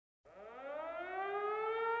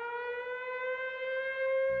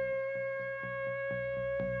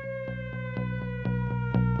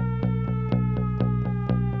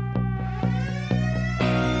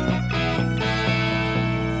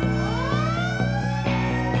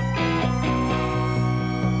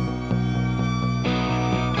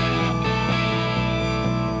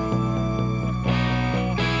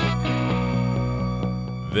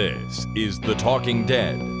This is The Talking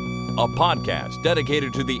Dead, a podcast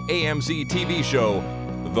dedicated to the AMC TV show,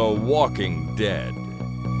 The Walking Dead.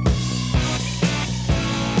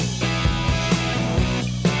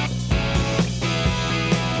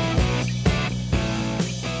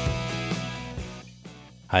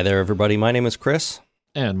 Hi there, everybody. My name is Chris.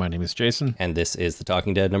 And my name is Jason. And this is The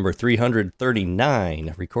Talking Dead number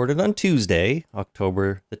 339, recorded on Tuesday,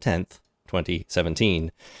 October the 10th,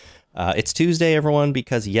 2017. It's Tuesday, everyone,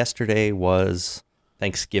 because yesterday was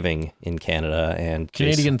Thanksgiving in Canada. And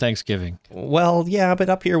Canadian Thanksgiving. Well, yeah, but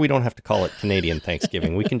up here we don't have to call it Canadian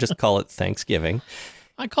Thanksgiving. We can just call it Thanksgiving.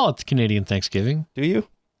 I call it Canadian Thanksgiving. Do you?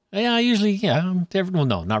 Yeah, I usually, well,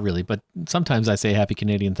 no, not really, but sometimes I say Happy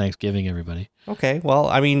Canadian Thanksgiving, everybody. Okay, well,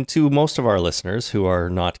 I mean, to most of our listeners who are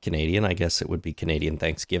not Canadian, I guess it would be Canadian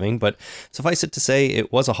Thanksgiving, but suffice it to say,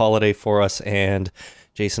 it was a holiday for us, and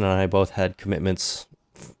Jason and I both had commitments,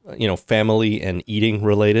 family and eating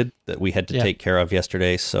related that we had to take care of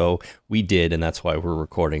yesterday, so we did, and that's why we're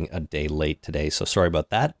recording a day late today, so sorry about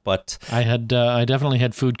that, but... I definitely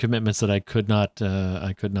had food commitments that I could not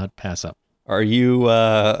pass up. Are you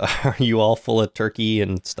all full of turkey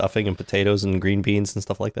and stuffing and potatoes and green beans and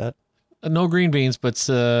stuff like that? No green beans, but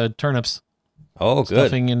turnips. Oh, good.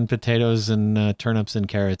 Stuffing and potatoes and turnips and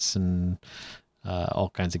carrots and all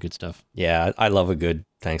kinds of good stuff. Yeah, I love a good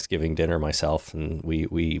Thanksgiving dinner myself, and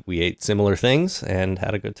we ate similar things and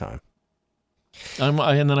had a good time. And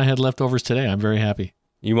then I had leftovers today. I'm very happy.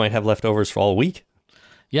 You might have leftovers for all week.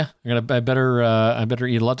 Yeah, I better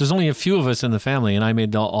eat a lot. There's only a few of us in the family, and I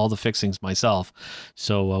made all the fixings myself.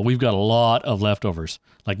 So we've got a lot of leftovers.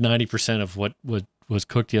 Like 90% of what was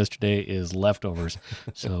cooked yesterday is leftovers.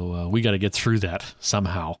 So we got to get through that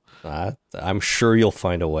somehow. I'm sure you'll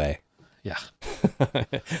find a way. Yeah.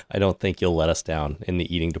 I don't think you'll let us down in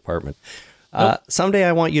the eating department. Nope. Someday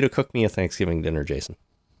I want you to cook me a Thanksgiving dinner, Jason.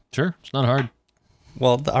 Sure, it's not hard.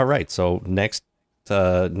 Well, all right. So next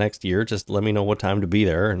year, just let me know what time to be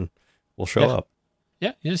there and we'll show up.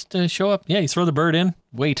 Yeah, you just show up. Yeah, you throw the bird in,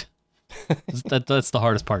 wait. That's the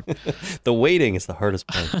hardest part. The waiting is the hardest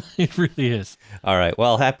part. It really is. All right.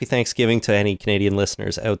 Well, happy Thanksgiving to any Canadian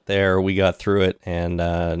listeners out there. We got through it,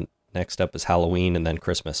 and next up is Halloween and then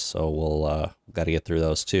Christmas, so we'll got to get through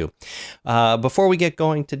those too. Before we get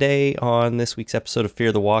going today on this week's episode of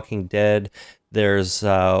Fear the Walking Dead, there's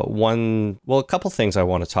a couple things I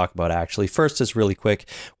want to talk about, actually. First is really quick.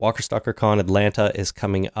 Walker Stalker Con Atlanta is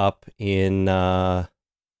coming up in a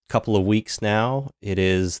couple of weeks now. It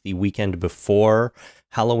is the weekend before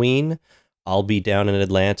Halloween. I'll be down in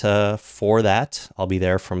Atlanta for that. I'll be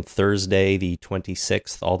there from Thursday, the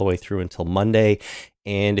 26th, all the way through until Monday.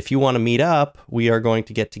 And if you want to meet up, we are going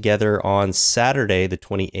to get together on Saturday, the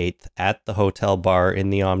 28th, at the hotel bar in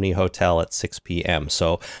the Omni Hotel at 6 p.m.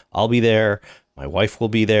 So I'll be there. My wife will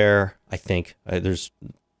be there, I think. There's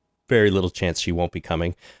very little chance she won't be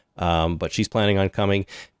coming, but she's planning on coming.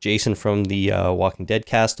 Jason from the Walking Dead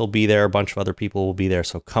cast will be there. A bunch of other people will be there.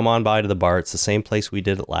 So come on by to the bar. It's the same place we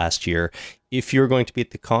did it last year. If you're going to be at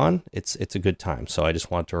the con, it's a good time. So I just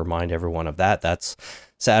want to remind everyone of that. That's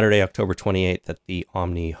Saturday, October 28th at the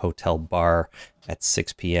Omni Hotel bar at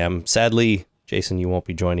 6 p.m. Sadly, Jason, you won't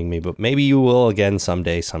be joining me, but maybe you will again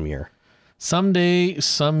someday, some year. Someday,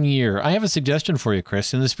 some year. I have a suggestion for you,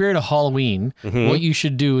 Chris. In the spirit of Halloween, what you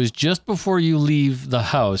should do is just before you leave the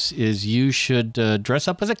house is you should dress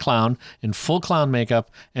up as a clown in full clown makeup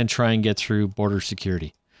and try and get through border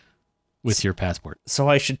security with your passport. So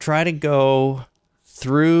I should try to go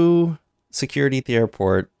through security at the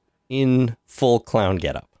airport in full clown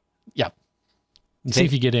getup. Yeah. See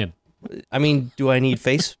if you get in. I mean, do I need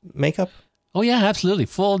face makeup? Oh, yeah, absolutely.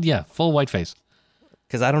 Full white face.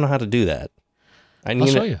 Because I don't know how to do that. I'll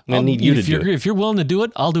show you. I need you to do it. If you're willing to do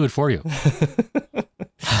it, I'll do it for you.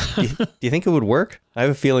 Do you think it would work? I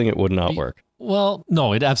have a feeling it would not work. Well,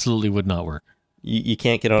 no, it absolutely would not work. You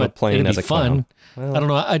can't get on a plane as a clown. Well, I don't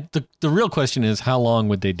know. The real question is, how long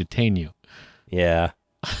would they detain you? Yeah.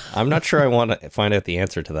 I'm not sure I want to find out the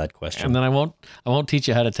answer to that question. And then I won't teach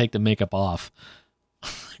you how to take the makeup off.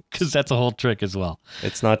 Because that's a whole trick as well.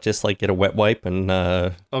 It's not just like get a wet wipe and...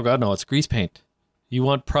 Oh, God, no. It's grease paint. You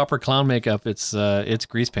want proper clown makeup, it's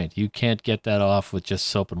grease paint. You can't get that off with just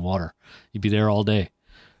soap and water. You'd be there all day.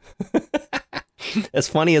 As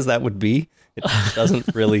funny as that would be, it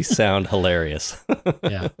doesn't really sound hilarious.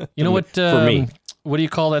 Yeah. You know what? For me. What do you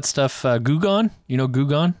call that stuff? Goo Gone? You know Goo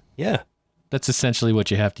Gone? Yeah. That's essentially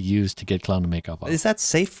what you have to use to get clown makeup off. Is that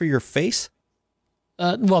safe for your face?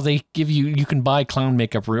 Well, they give you can buy clown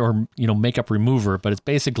makeup or makeup remover, but it's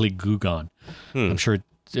basically Goo Gone. I'm sure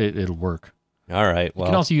it'll work. All right. You Well,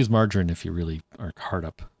 can also use margarine if you really are hard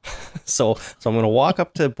up. so I'm going to walk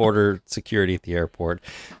up to border security at the airport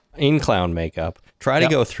in clown makeup, try to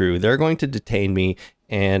go through. They're going to detain me.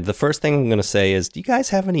 And the first thing I'm going to say is, do you guys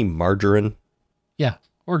have any margarine? Yeah.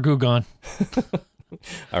 Or Goo Gone.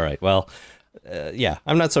 All right. Well, yeah,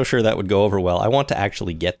 I'm not so sure that would go over well. I want to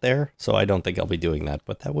actually get there, so I don't think I'll be doing that,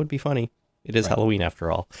 but that would be funny. It is Halloween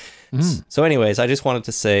after all. So anyways, I just wanted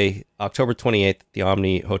to say October 28th, the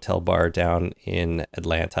Omni Hotel Bar down in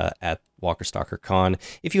Atlanta at Walker Stalker Con.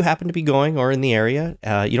 If you happen to be going or in the area,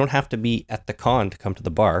 you don't have to be at the con to come to the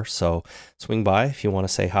bar. So swing by if you want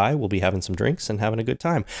to say hi. We'll be having some drinks and having a good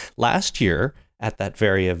time. Last year at that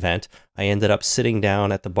very event, I ended up sitting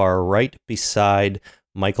down at the bar right beside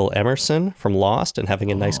Michael Emerson from Lost and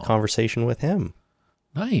having a nice conversation with him.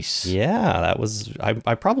 Nice. Yeah, that was,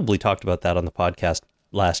 I probably talked about that on the podcast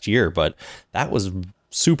last year, but that was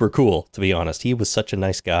super cool, to be honest. He was such a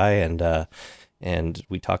nice guy, and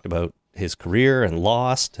we talked about his career and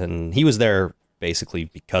Lost, and he was there basically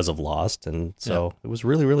because of Lost, and so it was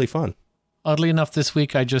really, really fun. Oddly enough, this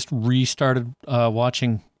week I just restarted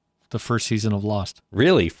watching the first season of Lost.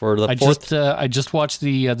 Really? For the fourth? I just watched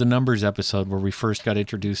the Numbers episode where we first got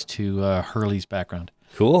introduced to Hurley's background.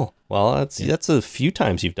 Cool. Well, that's a few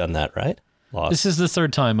times you've done that, right? Lost. This is the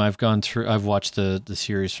third time I've watched the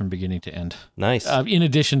series from beginning to end. Nice. In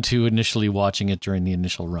addition to initially watching it during the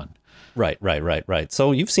initial run. Right.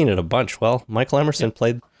 So you've seen it a bunch. Well, Michael Emerson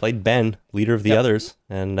played Ben, leader of the others,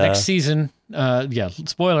 and next season,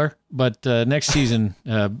 spoiler, but next season,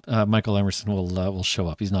 Michael Emerson will show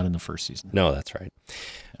up. He's not in the first season. No, that's right.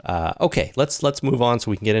 Okay, let's move on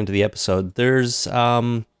so we can get into the episode. There's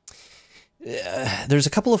a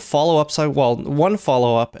couple of follow-ups. One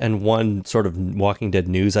follow-up and one sort of Walking Dead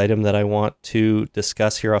news item that I want to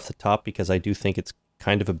discuss here off the top because I do think it's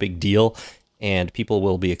kind of a big deal and people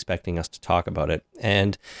will be expecting us to talk about it.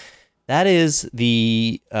 And that is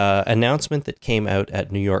the announcement that came out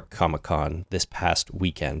at New York Comic-Con this past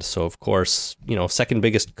weekend. So, of course, second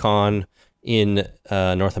biggest con in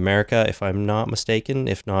North America, if I'm not mistaken,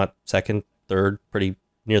 if not second, third, pretty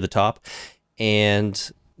near the top.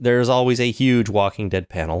 And there's always a huge Walking Dead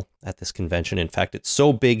panel at this convention. In fact, it's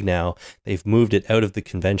so big now, they've moved it out of the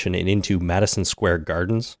convention and into Madison Square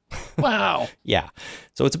Gardens. Wow. Yeah.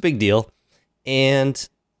 So it's a big deal. And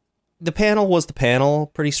the panel was the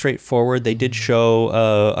panel, pretty straightforward. They did show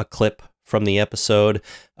a clip from the episode,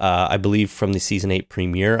 I believe from the season 8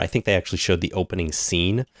 premiere. I think they actually showed the opening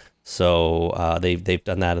scene. So they've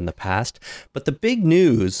done that in the past. But the big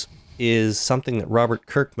news is something that Robert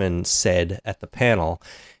Kirkman said at the panel.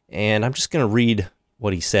 And I'm just going to read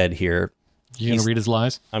what he said here. You going to read his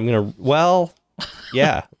lies? I'm going to,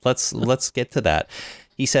 yeah, let's get to that.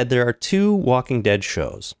 He said there are 2 Walking Dead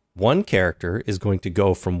shows. One character is going to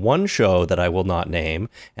go from one show that I will not name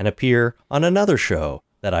and appear on another show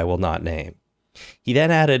that I will not name. He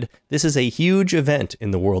then added, this is a huge event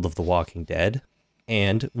in the world of The Walking Dead,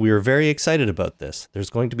 and we are very excited about this. There's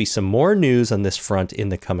going to be some more news on this front in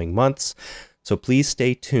the coming months, so please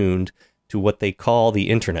stay tuned to what they call the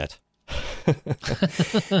internet.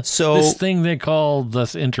 So this thing they call the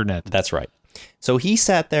internet. That's right. So he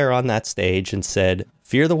sat there on that stage and said,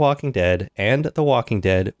 Fear the Walking Dead and The Walking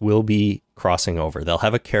Dead will be crossing over. They'll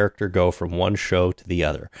have a character go from one show to the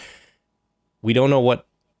other. We don't know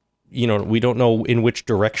we don't know in which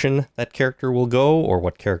direction that character will go or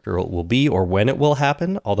what character it will be or when it will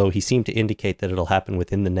happen, although he seemed to indicate that it'll happen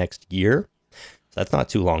within the next year. So that's not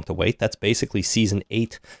too long to wait. That's basically season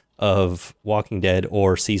 8 of Walking Dead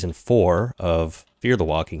or season 4 of Fear the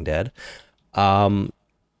Walking Dead.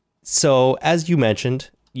 So as you mentioned,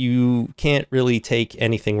 you can't really take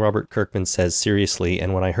anything Robert Kirkman says seriously.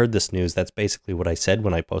 And when I heard this news, that's basically what I said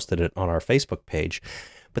when I posted it on our Facebook page.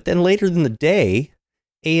 But then later in the day,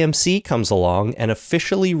 AMC comes along and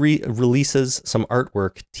officially releases some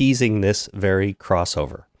artwork teasing this very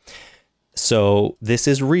crossover. So this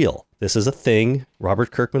is real. This is a thing.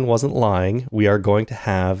 Robert Kirkman wasn't lying. We are going to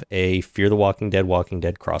have a Fear the Walking Dead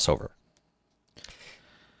crossover.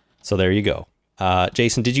 So there you go.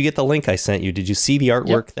 Jason, did you get the link I sent you? Did you see the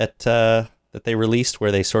artwork that they released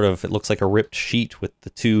where they sort of, it looks like a ripped sheet with the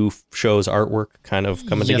 2 shows artwork kind of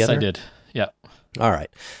coming together? Yes, I did. Yeah. All right.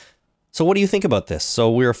 So what do you think about this?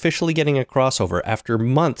 So we're officially getting a crossover after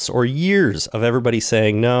months or years of everybody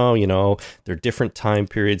saying, no, they're different time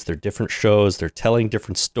periods, they're different shows, they're telling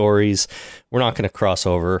different stories. We're not going to cross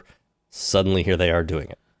over. Suddenly here they are doing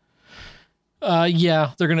it.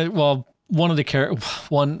 Yeah, they're going to,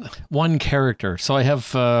 one character. So I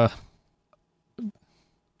have,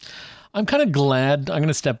 I'm kind of glad. I'm going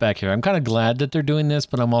to step back here. I'm kind of glad that they're doing this,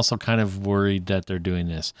 but I'm also kind of worried that they're doing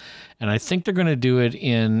this. And I think they're going to do it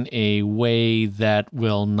in a way that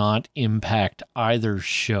will not impact either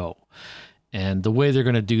show. And the way they're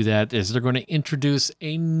going to do that is they're going to introduce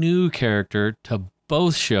a new character to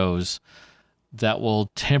both shows that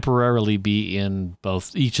will temporarily be in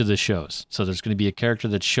each of the shows. So there's going to be a character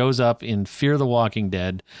that shows up in Fear the Walking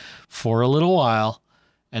Dead for a little while,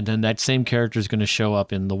 and then that same character is going to show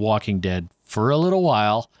up in The Walking Dead for a little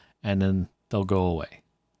while, and then they'll go away.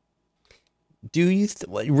 Do you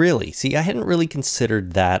really? See, I hadn't really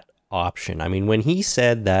considered that option. I mean, when he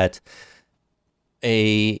said that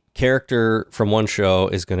a character from one show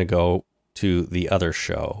is going to go to the other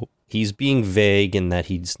show, he's being vague in that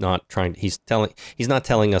he's not telling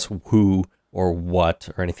us who or what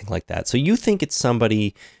or anything like that. So you think it's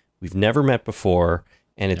somebody we've never met before,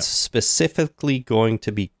 and it's specifically going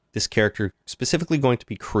to be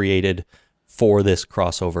created for this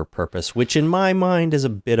crossover purpose, which in my mind is a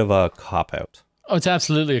bit of a cop-out. Oh, it's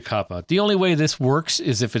absolutely a cop-out. The only way this works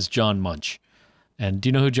is if it's John Munch. And do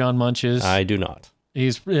you know who John Munch is? I do not.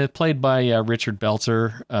 He's played by Richard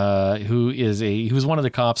Belzer, who was one of the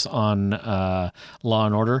cops on Law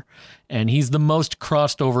and Order, and he's the most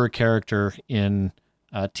crossed over character in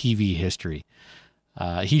TV history.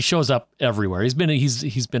 He shows up everywhere. He's been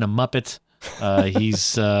a Muppet.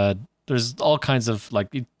 There's all kinds of,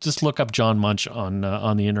 just look up John Munch on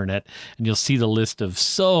the internet, and you'll see the list of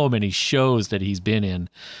so many shows that he's been in.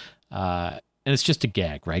 And it's just a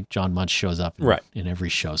gag, right? John Munch shows up in every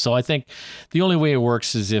show. So I think the only way it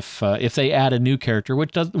works is if they add a new character,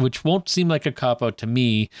 which won't seem like a cop-out to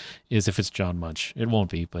me, is if it's John Munch. It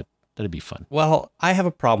won't be, but that'd be fun. Well, I have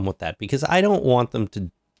a problem with that because I don't want them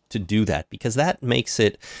to do that, because that makes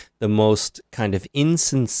it the most kind of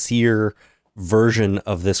insincere version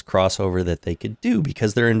of this crossover that they could do,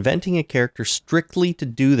 because they're inventing a character strictly to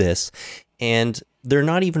do this, and they're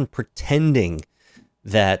not even pretending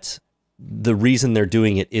that the reason they're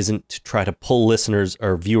doing it isn't to try to pull listeners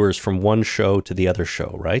or viewers from one show to the other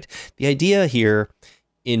show, right? The idea here,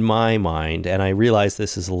 in my mind, and I realize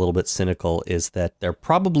this is a little bit cynical, is that they're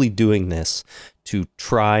probably doing this to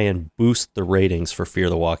try and boost the ratings for Fear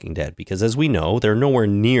the Walking Dead, because as we know, they're nowhere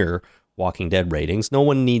near Walking Dead ratings. No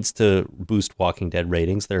one needs to boost Walking Dead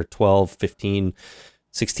ratings. They're 12, 15,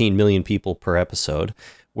 16 million people per episode,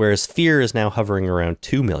 whereas Fear is now hovering around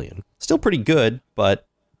 2 million. Still pretty good, but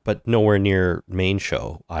nowhere near main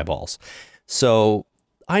show eyeballs. So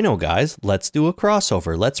I know, guys, let's do a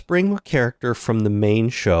crossover. Let's bring a character from the main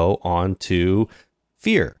show onto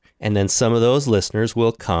Fear. And then some of those listeners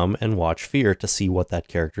will come and watch Fear to see what that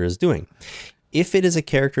character is doing. If it is a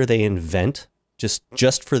character they invent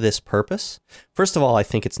just for this purpose, first of all, I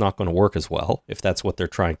think it's not going to work as well if that's what they're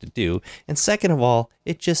trying to do. And second of all,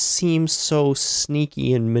 it just seems so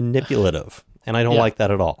sneaky and manipulative. And I don't like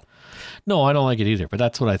that at all. No, I don't like it either, but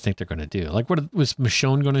that's what I think they're going to do. Like, was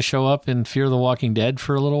Michonne going to show up in Fear the Walking Dead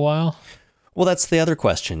for a little while? Well, that's the other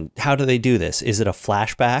question. How do they do this? Is it a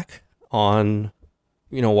flashback on,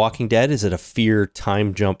 Walking Dead? Is it a Fear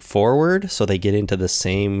time jump forward so they get into the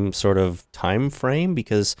same sort of time frame?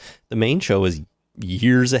 Because the main show is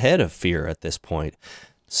years ahead of Fear at this point.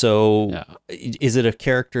 So is it a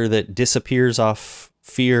character that disappears off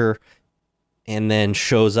Fear and then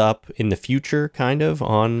shows up in the future, kind of,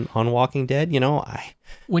 on Walking Dead?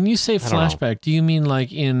 When you say flashback, do you mean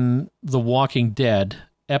like in The Walking Dead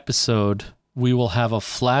episode, we will have a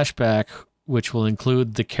flashback which will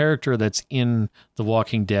include the character that's in The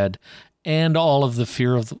Walking Dead and all of the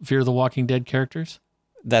Fear the Walking Dead characters?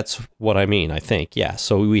 That's what I mean, I think. Yeah.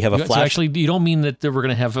 So we have a So actually, you don't mean that we're going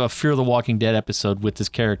to have a Fear the Walking Dead episode with this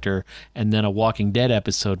character and then a Walking Dead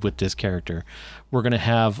episode with this character. We're going to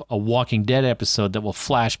have a Walking Dead episode that will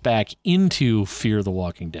flash back into Fear the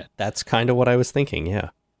Walking Dead. That's kind of what I was thinking,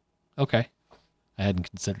 yeah. Okay. I hadn't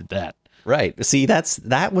considered that. Right. See,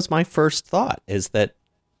 that was my first thought, is that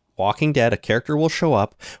Walking Dead, a character will show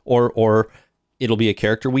up, or it'll be a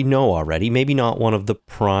character we know already, maybe not one of the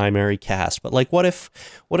primary cast, but like what if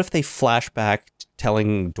they flash back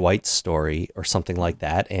telling Dwight's story or something like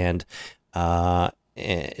that, and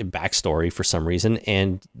backstory for some reason,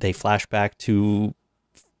 and they flash back to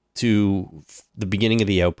the beginning of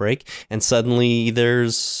the outbreak, and suddenly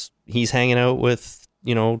he's hanging out with,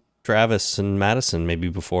 Travis and Madison, maybe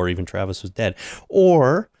before even Travis was dead.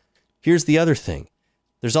 Or here's the other thing.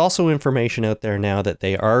 There's also information out there now that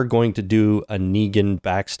they are going to do a Negan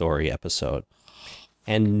backstory episode.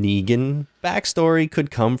 And Negan backstory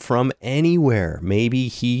could come from anywhere. Maybe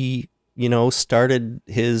he, started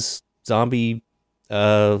his zombie,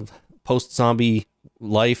 post-zombie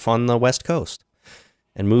life on the West Coast.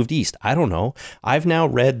 and moved east. I don't know. I've now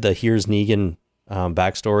read the Here's Negan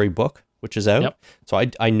backstory book, which is out. Yep. So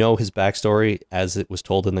I know his backstory as it was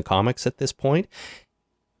told in the comics at this point.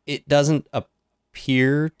 It doesn't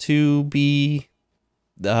appear to be,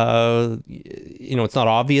 it's not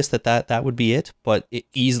obvious that would be it, but it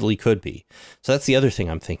easily could be. So that's the other thing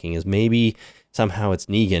I'm thinking is maybe somehow it's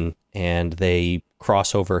Negan and they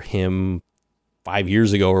cross over him 5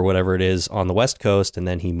 years ago or whatever it is on the West Coast, and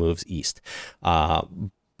then he moves east.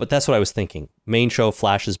 But that's what I was thinking. Main show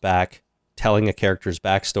flashes back, telling a character's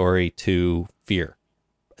backstory to Fear,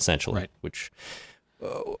 essentially, right.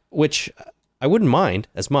 which I wouldn't mind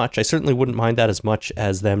as much. I certainly wouldn't mind that as much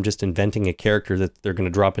as them just inventing a character that they're going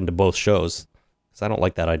to drop into both shows, because I don't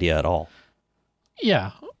like that idea at all.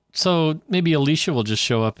 Yeah. So maybe Alicia will just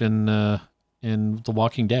show up in The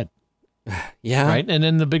Walking Dead. Yeah. Right. And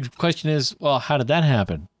then the big question is, well, how did that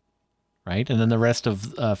happen? Right. And then the rest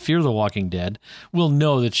of Fear the Walking Dead, we'll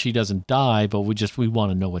know that she doesn't die, but we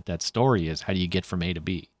want to know what that story is. How do you get from A to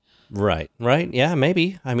B? Right. Yeah,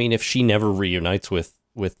 maybe. I mean, if she never reunites with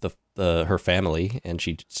her family and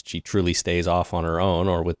she truly stays off on her own,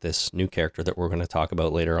 or with this new character that we're going to talk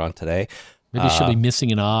about later on today. Maybe she'll be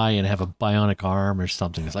missing an eye and have a bionic arm or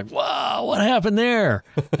something. It's like, wow, what happened there?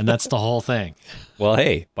 And that's the whole thing. Well,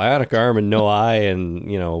 hey, bionic arm and no eye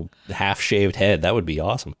and, half-shaved head. That would be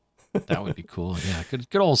awesome. That would be cool. Yeah,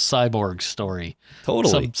 good old cyborg story.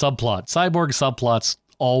 Totally. Subplot. Cyborg subplots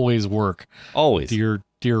always work. Always. Dear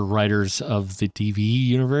writers of the TV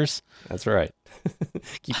universe. That's right.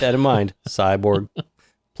 Keep that in mind. Cyborg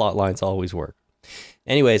plot lines always work.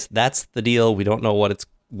 Anyways, that's the deal. We don't know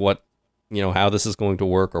how this is going to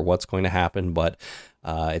work or what's going to happen, but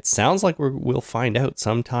it sounds like we'll find out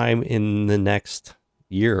sometime in the next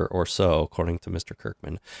year or so, according to Mr.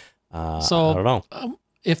 Kirkman. So I don't know.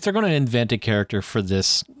 If they're going to invent a character for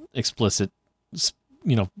this explicit,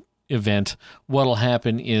 event, what'll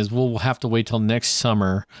happen is we'll have to wait till next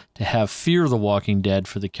summer to have Fear the Walking Dead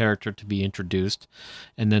for the character to be introduced,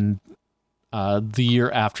 and then the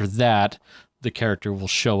year after that, the character will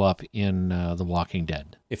show up in The Walking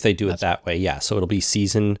Dead. If they do it that way, yeah. So it'll be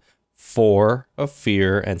season 4 of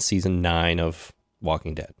Fear and season 9 of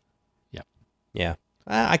Walking Dead. Yeah. Yeah.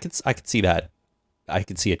 I could see that. I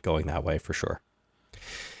could see it going that way for sure.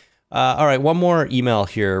 All right, one more email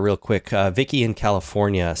here real quick. Vicky in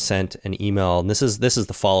California sent an email, and this is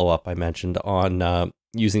the follow-up I mentioned on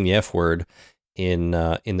using the F word in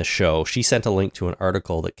the show. She sent a link to an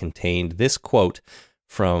article that contained this quote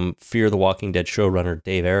from Fear the Walking Dead showrunner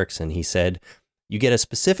Dave Erickson. He said, "You get a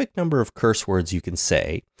specific number of curse words you can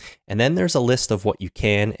say, and then there's a list of what you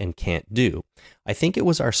can and can't do. I think it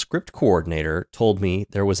was our script coordinator told me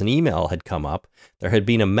there was an email had come up. There had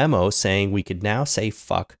been a memo saying we could now say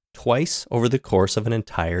fuck twice over the course of an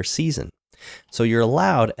entire season. So you're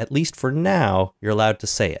allowed, at least for now, you're allowed to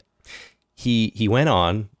say it." He went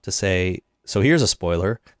on to say, so here's a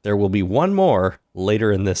spoiler, there will be one more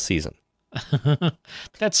later in this season.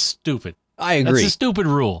 That's stupid. I agree. That's a stupid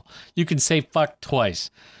rule. You can say fuck twice.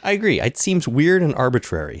 I agree. It seems weird and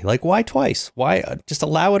arbitrary. Like, why twice? Why just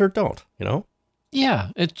allow it or don't,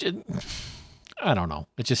 Yeah. I don't know.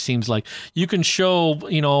 It just seems like you can show,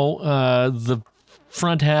 the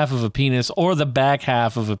front half of a penis or the back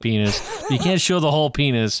half of a penis. You can't show the whole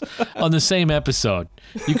penis on the same episode.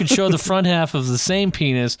 You can show the front half of the same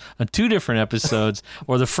penis on 2 different episodes,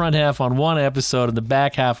 or the front half on one episode and the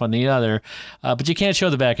back half on the other. But you can't show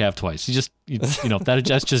the back half twice.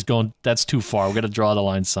 That's just going. That's too far. We've got to draw the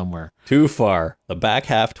line somewhere. Too far. The back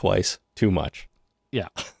half twice. Too much. Yeah,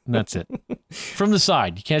 and that's it. From the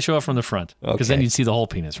side. You can't show it from the front, because then you'd see the whole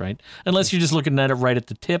penis, right? Unless you're just looking at it right at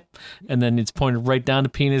the tip, and then it's pointed right down the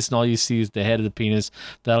penis, and all you see is the head of the penis.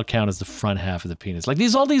 That'll count as the front half of the penis. Like,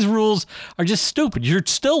 all these rules are just stupid. You're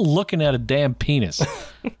still looking at a damn penis,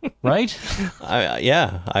 right?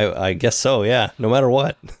 I guess so, yeah. No matter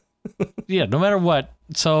what. Yeah, no matter what.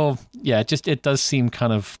 So, yeah, it does seem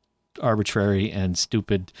kind of arbitrary and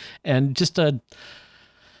stupid, and just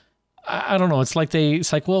I don't know. It's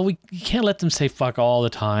like, well, you can't let them say fuck all the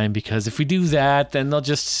time, because if we do that, then they'll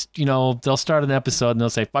just, they'll start an episode and they'll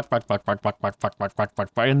say fuck, fuck, fuck, fuck, fuck, fuck, fuck, fuck, fuck,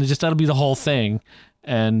 fuck, fuck, and that'll be the whole thing.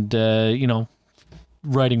 And,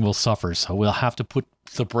 writing will suffer. So we'll have to put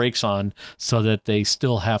the brakes on so that they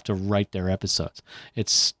still have to write their episodes.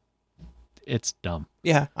 It's dumb.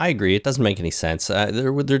 Yeah, I agree. It doesn't make any sense.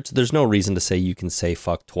 There's no reason to say you can say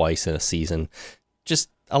fuck twice in a season. Just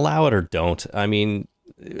allow it or don't. I mean,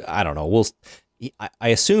 I don't know. I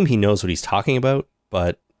assume he knows what he's talking about,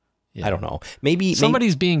 but yeah. I don't know. Maybe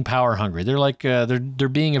somebody's being power hungry. They're like they're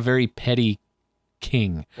being a very petty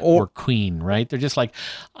king or queen, right? They're just like,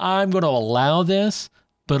 I'm going to allow this,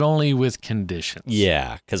 but only with conditions.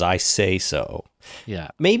 Yeah, because I say so. Yeah.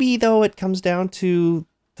 Maybe, though, it comes down to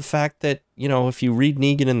the fact that, if you read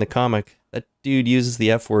Negan in the comic, that dude uses the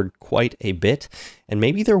F word quite a bit. And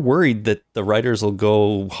maybe they're worried that the writers will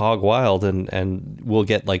go hog wild and we'll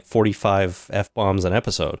get like 45 F-bombs an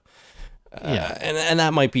episode. Yeah. And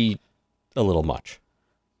that might be a little much.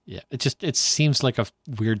 Yeah. It seems like a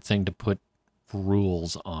weird thing to put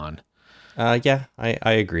rules on. Yeah,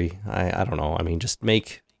 I agree. I don't know. I mean, just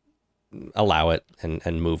allow it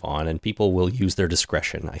and move on, and people will use their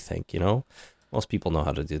discretion, I think, Most people know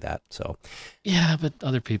how to do that, so. Yeah, but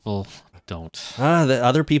other people don't. The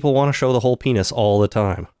other people want to show the whole penis all the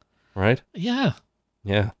time, right? Yeah.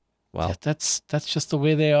 Yeah, well. Yeah, that's just the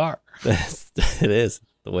way they are. It is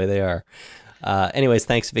the way they are. Anyways,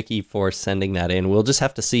 thanks, Vicky, for sending that in. We'll just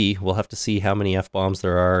have to see. We'll have to see how many F-bombs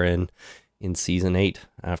there are in season 8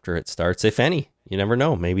 after it starts, if any. You never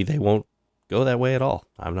know. Maybe they won't go that way at all.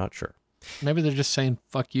 I'm not sure. Maybe they're just saying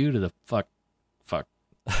fuck you to the fuck.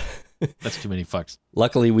 That's too many fucks.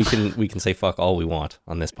 Luckily, we can say fuck all we want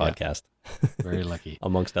on this podcast. Yeah. Very lucky.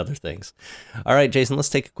 Amongst other things. All right, Jason, let's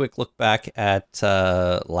take a quick look back at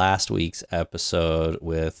last week's episode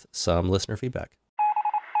with some listener feedback.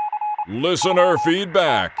 Listener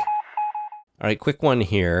feedback. All right, quick one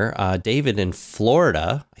here. David in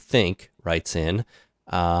Florida, I think, writes in,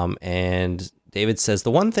 and David says,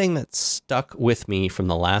 the one thing that stuck with me from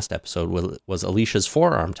the last episode was Alicia's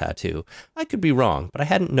forearm tattoo. I could be wrong, but I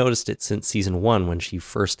hadn't noticed it since season 1 when she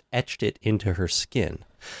first etched it into her skin.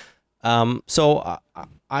 So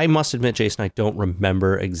I must admit, Jason, I don't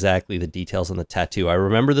remember exactly the details on the tattoo. I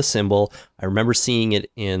remember the symbol. I remember seeing it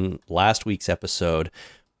in last week's episode,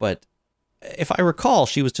 but if I recall,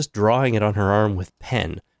 she was just drawing it on her arm with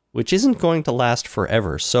pen, which isn't going to last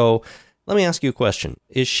forever. So let me ask you a question.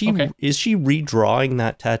 Is she redrawing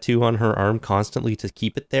that tattoo on her arm constantly to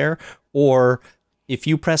keep it there? Or if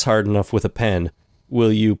you press hard enough with a pen,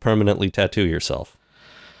 will you permanently tattoo yourself?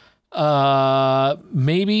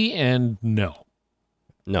 Maybe and no.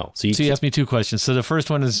 No. So you asked me 2 questions. So the first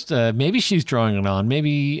one is maybe she's drawing it on.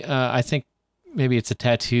 Maybe I think maybe it's a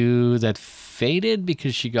tattoo that faded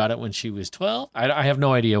because she got it when she was 12. I have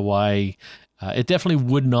no idea why. It definitely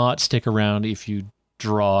would not stick around if you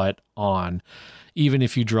draw it on, even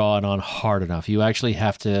if you draw it on hard enough. You actually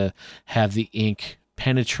have to have the ink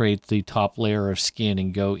penetrate the top layer of skin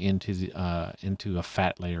and go into a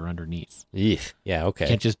fat layer underneath. Yeah, okay. You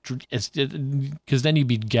can't just, because then you'd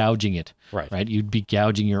be gouging it, right? You'd be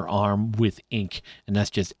gouging your arm with ink, and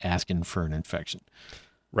that's just asking for an infection.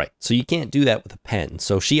 Right. So you can't do that with a pen.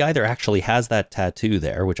 So she either actually has that tattoo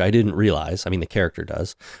there, which I didn't realize. I mean, the character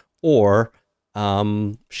does, or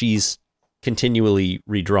she's continually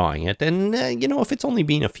redrawing it. And, if it's only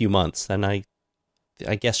been a few months, then I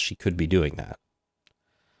guess she could be doing that.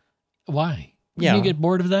 Why? Yeah. You get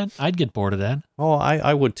bored of that? I'd get bored of that. Oh,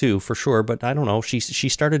 I would too, for sure. But I don't know. She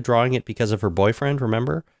started drawing it because of her boyfriend,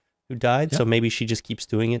 remember, who died. Yep. So maybe she just keeps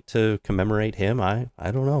doing it to commemorate him. I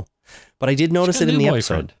don't know. But I did notice it in the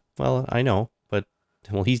episode. Well, I know, but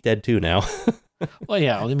he's dead too now. Well,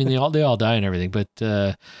 yeah. I mean, they all die and everything.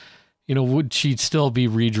 But would she still be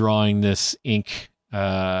redrawing this ink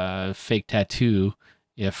fake tattoo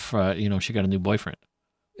if she got a new boyfriend?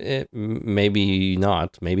 Maybe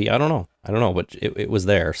not. Maybe I don't know. But it was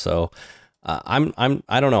there. So I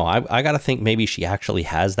don't know. I got to think maybe she actually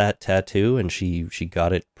has that tattoo and she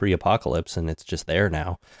got it pre-apocalypse and it's just there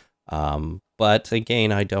now. But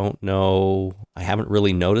again, I don't know. I haven't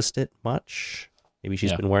really noticed it much. Maybe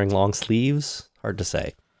she's been wearing long sleeves. Hard to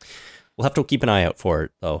say. We'll have to keep an eye out for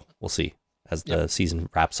it, though. We'll see as the season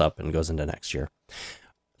wraps up and goes into next year.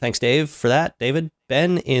 Thanks, Dave, for that. David,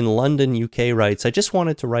 Ben in London, UK writes, I just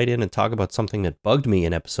wanted to write in and talk about something that bugged me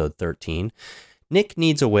in episode 13. Nick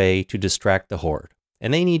needs a way to distract the Horde,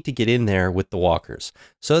 and they need to get in there with the walkers.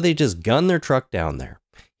 So they just gun their truck down there.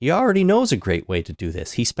 He already knows a great way to do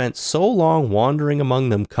this. He spent so long wandering among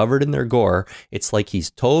them covered in their gore, it's like he's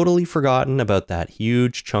totally forgotten about that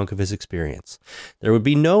huge chunk of his experience. There would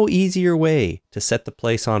be no easier way to set the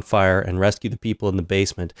place on fire and rescue the people in the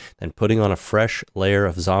basement than putting on a fresh layer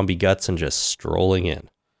of zombie guts and just strolling in.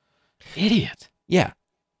 Idiot. Yeah.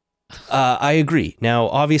 I agree. Now,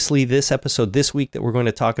 obviously, this episode this week that we're going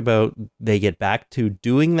to talk about, they get back to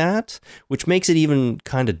doing that, which makes it even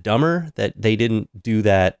kind of dumber that they didn't do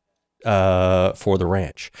that for the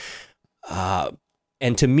ranch.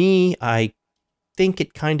 And to me, I think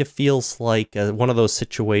it kind of feels like one of those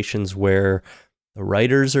situations where the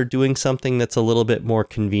writers are doing something that's a little bit more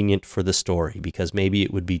convenient for the story, because maybe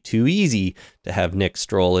it would be too easy to have Nick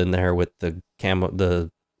stroll in there with the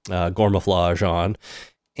camouflage on.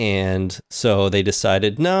 And so they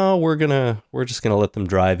decided, no, we're just gonna let them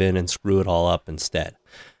drive in and screw it all up instead.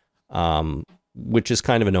 Which is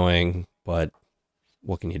kind of annoying, but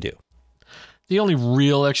what can you do? The only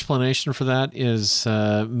real explanation for that is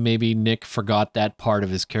maybe Nick forgot that part of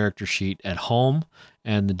his character sheet at home,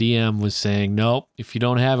 and the DM was saying, nope, if you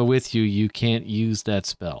don't have it with you, you can't use that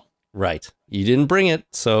spell. Right. You didn't bring it,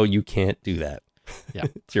 so you can't do that. Yeah.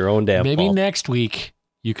 It's your own damn Maybe fault. next week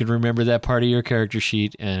you can remember that part of your character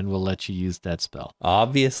sheet, and we'll let you use that spell.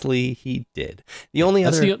 Obviously, he did. The only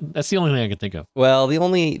That's other... the only thing I can think of. Well, the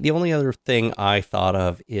only other thing I thought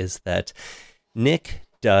of is that Nick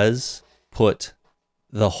does put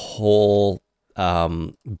the whole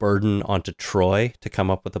burden onto Troy to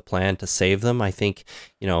come up with a plan to save them. I think,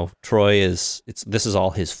 Troy this is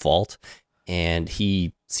all his fault, and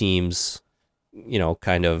he seems,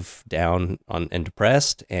 kind of down and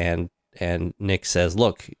depressed, and Nick says,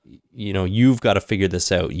 look, you've got to figure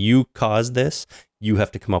this out. You caused this. You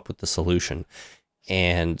have to come up with the solution.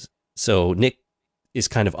 And so Nick is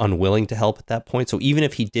kind of unwilling to help at that point. So even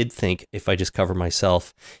if he did think, if I just cover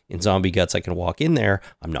myself in zombie guts, I can walk in there,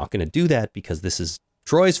 I'm not going to do that because this is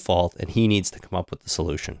Troy's fault and he needs to come up with the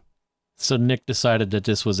solution. So Nick decided that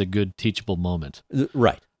this was a good teachable moment.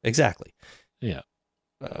 Right. Exactly. Yeah.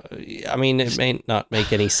 I mean, it may not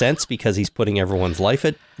make any sense because he's putting everyone's life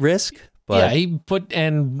at risk, but yeah, he put,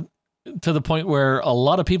 and to the point where a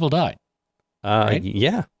lot of people died. Right?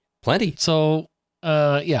 Yeah, plenty. So,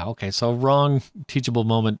 okay. So wrong teachable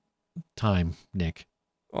moment time, Nick.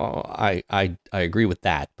 Oh, I agree with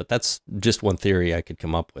that, but that's just one theory I could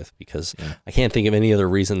come up with because I can't think of any other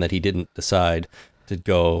reason that he didn't decide to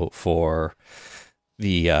go for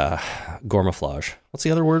the gourmaflage. What's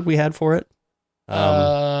the other word we had for it?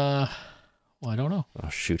 Well, I don't know. Oh,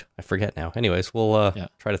 shoot. I forget now. Anyways, we'll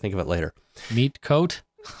try to think of it later. Meat coat?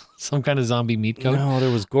 Some kind of zombie meat coat? No,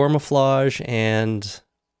 there was gourmaflage and,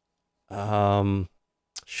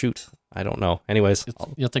 shoot. I don't know. Anyways.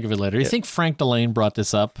 You'll think of it later. You think Frank Delane brought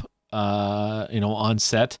this up, on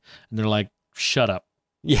set, and they're like, shut up.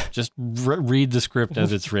 Yeah. Just read the script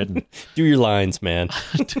as it's written. Do your lines, man.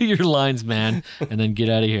 Do your lines, man, and then get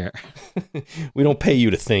out of here. We don't pay you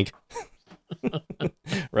to think.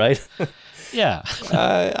 Right? Yeah.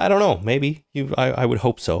 I don't know. Maybe I would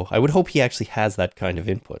hope so. I would hope he actually has that kind of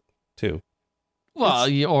input too. Well,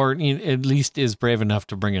 or at least is brave enough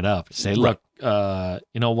to bring it up. Say, look, why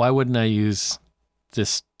wouldn't I use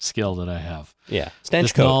this skill that I have? Yeah. Stench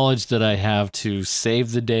this coat. Knowledge that I have to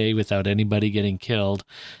save the day without anybody getting killed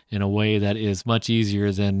in a way that is much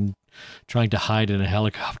easier than trying to hide in a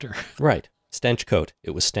helicopter. Right. Stench coat.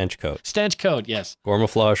 It was stench coat. Stench coat, yes.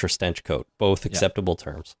 Gourmaflage or stench coat. Both acceptable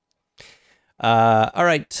terms. All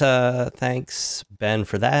right. Thanks, Ben,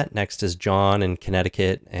 for that. Next is John in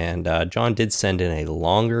Connecticut. And John did send in a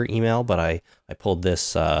longer email, but I pulled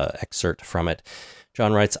this excerpt from it.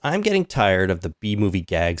 John writes, I'm getting tired of the B-movie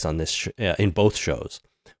gags on this in both shows.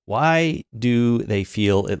 Why do they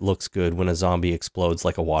feel it looks good when a zombie explodes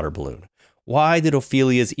like a water balloon? Why did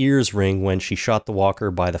Ophelia's ears ring when she shot the walker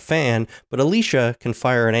by the fan, but Alicia can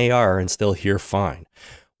fire an AR and still hear fine?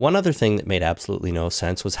 One other thing that made absolutely no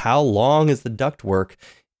sense was how long is the ductwork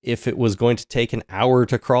if it was going to take an hour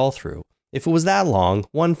to crawl through? If it was that long,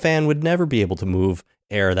 one fan would never be able to move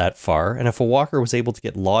air that far, and if a walker was able to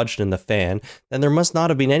get lodged in the fan, then there must not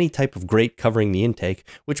have been any type of grate covering the intake,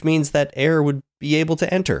 which means that air would be able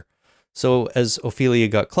to enter. So as Ophelia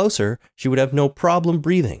got closer, she would have no problem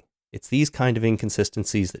breathing. It's these kind of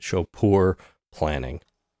inconsistencies that show poor planning.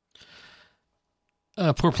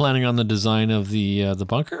 Poor planning on the design of the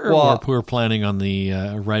bunker, or poor planning on the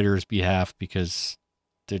writer's behalf because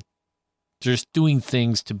they're just doing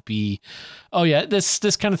things to be. Oh yeah, this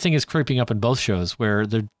kind of thing is creeping up in both shows where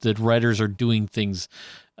the writers are doing things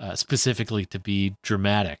specifically to be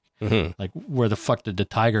dramatic. Mm-hmm. Like, where the fuck did the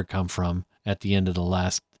tiger come from at the end of the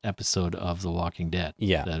last episode of The Walking Dead?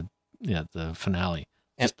 Yeah, the finale.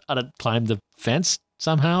 Just out to climb the fence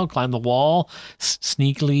somehow, climb the wall,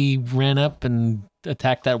 sneakily ran up and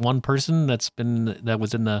attacked that one person that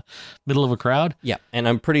was in the middle of a crowd. Yeah, and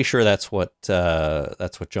I'm pretty sure that's what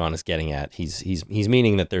John is getting at. He's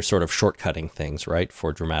meaning that they're sort of shortcutting things, right,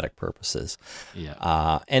 for dramatic purposes.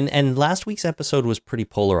 Yeah. And last week's episode was pretty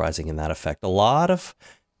polarizing in that effect. A lot of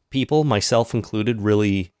people, myself included,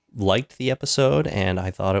 really liked the episode, and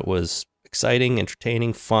I thought it was exciting,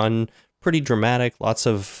 entertaining, fun, pretty dramatic, lots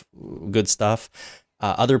of good stuff.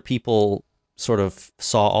 Other people sort of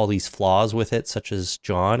saw all these flaws with it, such as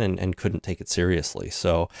John, and couldn't take it seriously.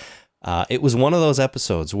 So it was one of those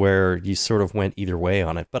episodes where you sort of went either way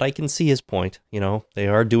on it. But I can see his point. They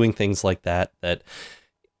are doing things like that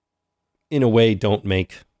in a way, don't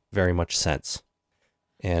make very much sense.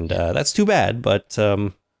 And that's too bad, but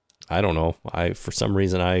I don't know. For some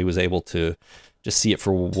reason, I was able to just see it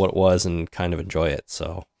for what it was and kind of enjoy it.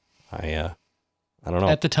 So I don't know.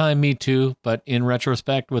 At the time, me too. But in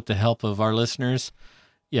retrospect, with the help of our listeners,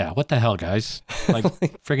 yeah, what the hell, guys? Like,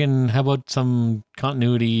 friggin', how about some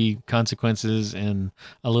continuity, consequences, and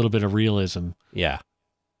a little bit of realism? Yeah.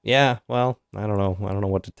 Yeah, well, I don't know. I don't know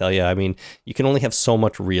what to tell you. I mean, you can only have so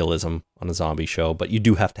much realism on a zombie show, but you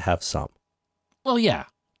do have to have some. Well, yeah.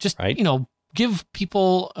 Just, right? Give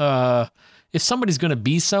people, if somebody's going to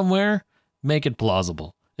be somewhere, make it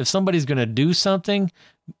plausible. If somebody's going to do something,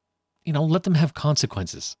 let them have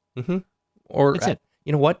consequences. Mm-hmm. Or, that's it.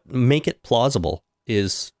 You know what? Make it plausible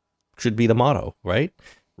should be the motto, right?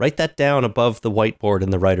 Write that down above the whiteboard in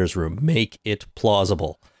the writer's room. Make it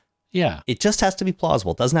plausible. Yeah. It just has to be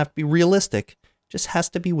plausible. It doesn't have to be realistic. It just has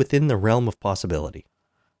to be within the realm of possibility.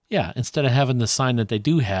 Yeah. Instead of having the sign that they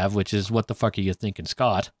do have, which is, what the fuck are you thinking,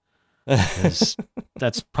 Scott?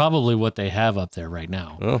 That's probably what they have up there right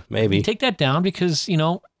now. Well, maybe. You take that down because,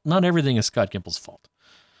 not everything is Scott Gimple's fault.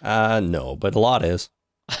 No, but a lot is.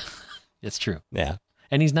 It's true. Yeah.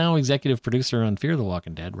 And he's now executive producer on Fear the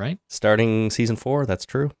Walking Dead, right? Starting season 4, that's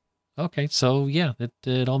true. Okay, so yeah,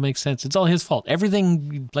 it all makes sense. It's all his fault.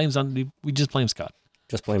 Everything we just blame Scott.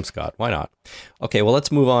 Just blame Scott. Why not? Okay, well,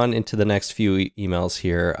 let's move on into the next few emails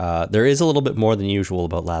here. There is a little bit more than usual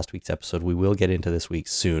about last week's episode. We will get into this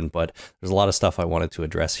week's soon, but there's a lot of stuff I wanted to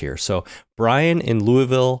address here. So Brian in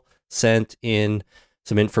Louisville sent in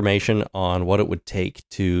some information on what it would take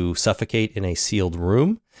to suffocate in a sealed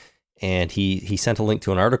room. And he sent a link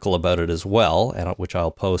to an article about it as well, and which I'll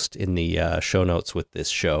post in the show notes with this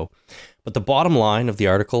show. But the bottom line of the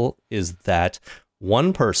article is that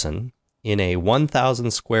one person in a 1,000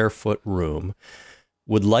 square foot room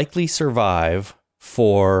would likely survive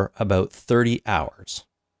for about 30 hours.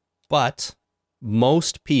 But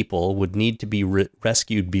most people would need to be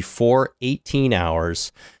rescued before 18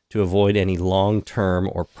 hours to avoid any long-term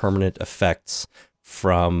or permanent effects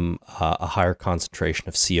from a higher concentration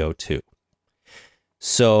of CO2.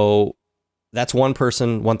 So that's one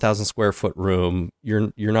person, 1,000 square foot room.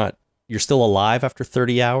 You're still alive after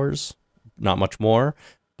 30 hours, not much more,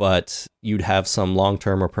 but you'd have some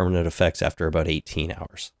long-term or permanent effects after about 18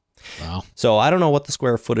 hours. Wow. So I don't know what the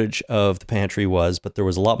square footage of the pantry was, but there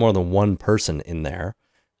was a lot more than one person in there.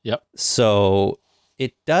 Yep. So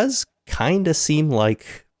it does kind of seem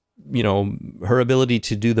like, her ability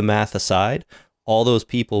to do the math aside, all those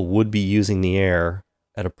people would be using the air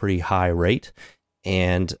at a pretty high rate.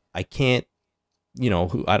 And I can't,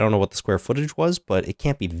 I don't know what the square footage was, but it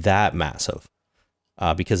can't be that massive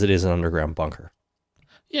because it is an underground bunker.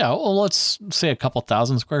 Yeah, well, let's say a couple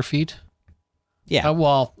thousand square feet. Yeah.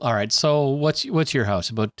 All right. So what's your house?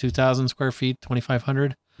 About 2,000 square feet,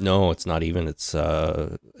 2,500? No, it's not even. It's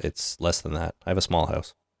less than that. I have a small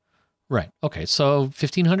house. Right. Okay. So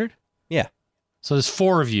 1,500? Yeah. So there's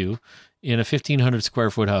 4 of you in a 1,500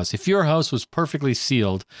 square foot house. If your house was perfectly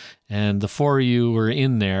sealed and the 4 of you were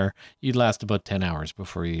in there, you'd last about 10 hours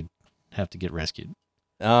before you'd have to get rescued.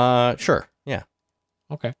 Sure. Yeah.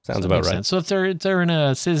 Okay. Sounds about right. Sense. So if they're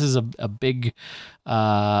in say this is a big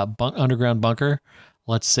underground bunker,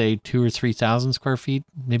 let's say 2,000 or 3,000 square feet,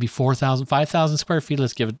 maybe 4,000, 5,000 square feet.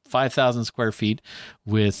 Let's give it 5,000 square feet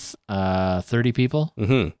with 30 people.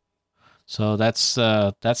 Mm-hmm. So that's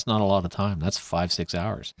not a lot of time. That's 5-6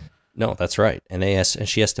 hours. No, that's right. And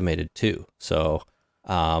she estimated 2. So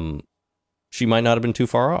she might not have been too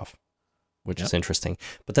far off, which is interesting.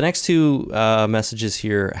 But the next 2 messages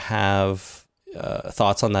here have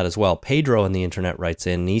thoughts on that as well. Pedro on the internet writes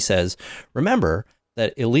in, and he says, remember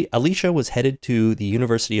that Alicia was headed to the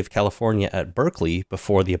University of California at Berkeley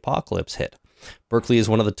before the apocalypse hit. Berkeley is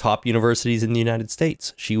one of the top universities in the United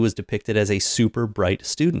States. She was depicted as a super bright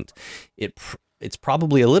student. It's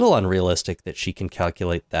probably a little unrealistic that she can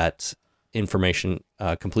calculate that information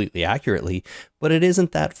completely accurately, but it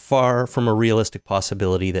isn't that far from a realistic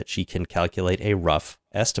possibility that she can calculate a rough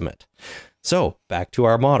estimate. So back to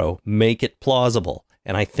our motto, make it plausible.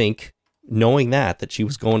 And I think knowing that she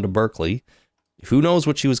was going to Berkeley, who knows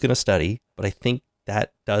what she was going to study, but I think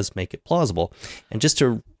that does make it plausible. And just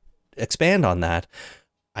to expand on that,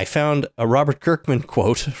 I found a Robert Kirkman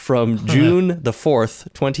quote from June the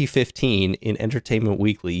 4th, 2015 in Entertainment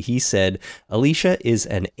Weekly. He said, Alicia is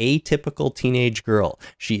an atypical teenage girl.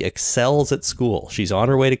 She excels at school. She's on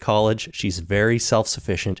her way to college. She's very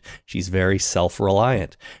self-sufficient. She's very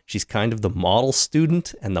self-reliant. She's kind of the model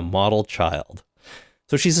student and the model child.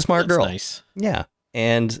 So she's a smart girl. Nice. Yeah.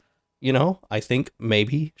 And, I think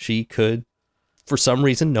maybe she could, for some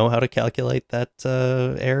reason, know how to calculate that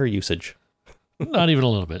air usage. Not even a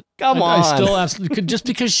little bit. Come on. I still absolutely, just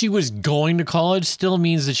because she was going to college still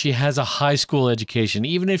means that she has a high school education.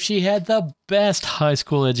 Even if she had the best high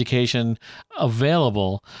school education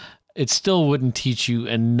available, it still wouldn't teach you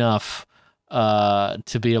enough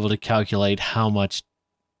to be able to calculate how much,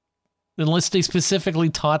 unless they specifically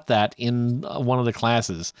taught that in one of the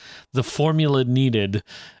classes, the formula needed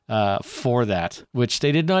for that, which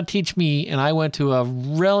they did not teach me. And I went to a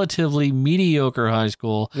relatively mediocre high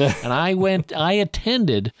school, and I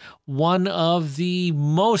attended one of the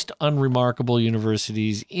most unremarkable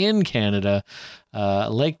universities in Canada.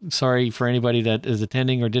 Sorry for anybody that is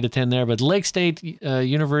attending or did attend there, but Lake State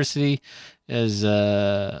University is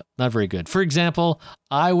not very good. For example,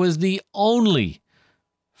 I was the only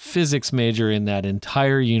physics major in that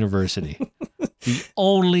entire university. The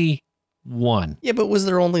only one. Yeah, but was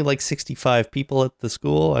there only like 65 people at the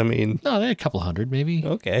school? I mean... No, they had a couple hundred, maybe.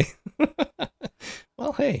 Okay.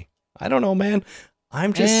 Well, hey, I don't know, man.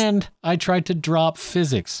 And I tried to drop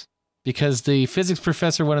physics because the physics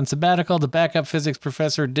professor went on sabbatical. The backup physics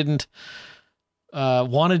professor didn't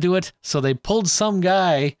want to do it, so they pulled some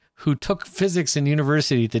guy who took physics in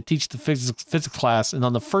university to teach the physics class, and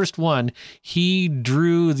on the first one, he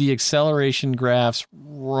drew the acceleration graphs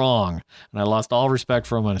wrong, and I lost all respect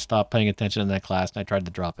for him, and I stopped paying attention in that class, and I tried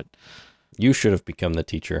to drop it. You should have become the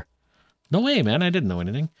teacher. No way, man. I didn't know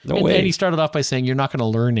anything. No way. And he started off by saying, you're not going to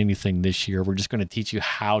learn anything this year. We're just going to teach you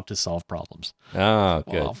how to solve problems. Oh,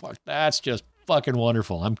 good. Oh, fuck. That's just fucking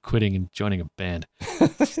wonderful. I'm quitting and joining a band.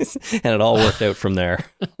 And it all worked out from there.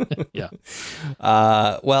 Yeah.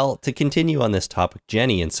 Well, to continue on this topic,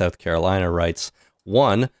 Jenny in South Carolina writes,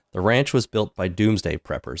 1, the ranch was built by doomsday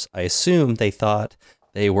preppers. I assume they thought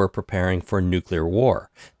they were preparing for nuclear war.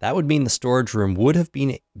 That would mean the storage room would have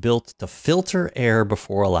been built to filter air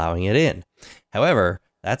before allowing it in. However,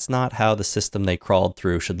 that's not how the system they crawled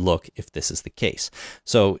through should look if this is the case.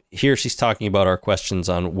 So here she's talking about our questions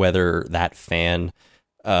on whether that fan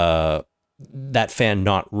not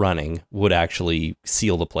running would actually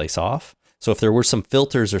seal the place off. So if there were some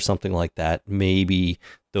filters or something like that, maybe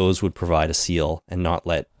those would provide a seal and not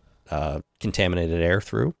let contaminated air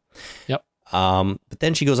through. Yep. But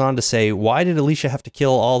then she goes on to say, why did Alicia have to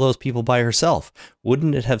kill all those people by herself?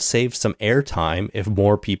 Wouldn't it have saved some air time if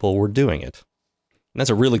more people were doing it? And that's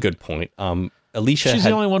a really good point. Alicia She's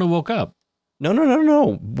the only one who woke up.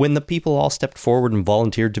 No. When the people all stepped forward and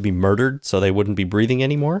volunteered to be murdered so they wouldn't be breathing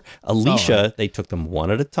anymore, Alicia, They took them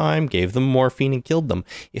one at a time, gave them morphine, and killed them.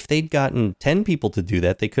 If they'd gotten 10 people to do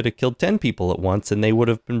that, they could have killed 10 people at once, and they would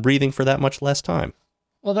have been breathing for that much less time.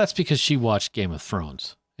 Well, that's because she watched Game of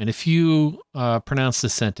Thrones. And if you pronounce the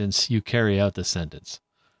sentence, you carry out the sentence.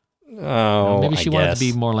 Oh, maybe she wanted to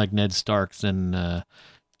be more like Ned Stark than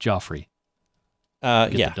Joffrey.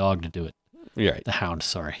 Get the dog to do it. You're right. The Hound,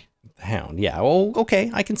 sorry. The Hound, yeah. Well, okay,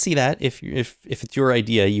 I can see that. If it's your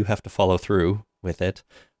idea, you have to follow through with it.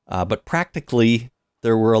 But practically,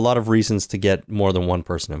 there were a lot of reasons to get more than one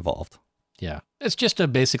person involved. Yeah. It's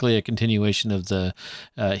just basically a continuation of the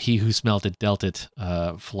he who smelt it dealt it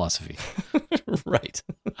philosophy. Right.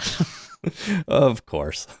 Of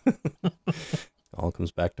course. All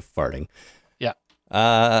comes back to farting. Yeah.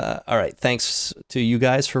 All right. Thanks to you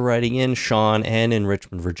guys for writing in. Sean N. in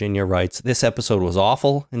Richmond, Virginia writes, this episode was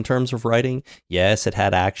awful in terms of writing. Yes, it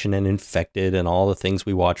had action and infected and all the things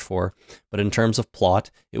we watch for. But in terms of plot,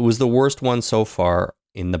 it was the worst one so far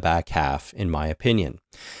in the back half, in my opinion.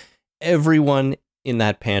 Everyone in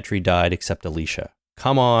that pantry died except Alicia.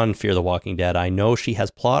 Come on, Fear the Walking Dead. I know she has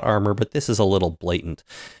plot armor, but this is a little blatant.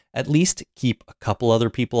 At least keep a couple other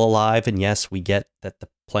people alive. And yes, we get that the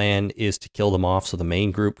plan is to kill them off so the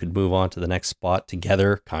main group could move on to the next spot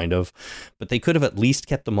together, kind of. But they could have at least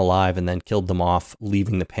kept them alive and then killed them off,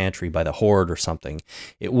 leaving the pantry by the horde or something.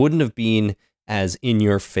 It wouldn't have been as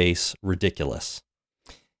in-your-face ridiculous.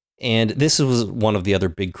 And this was one of the other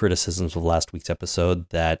big criticisms of last week's episode,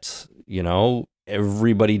 that, you know,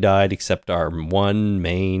 everybody died except our one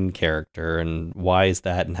main character. And why is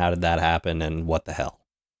that? And how did that happen? And what the hell?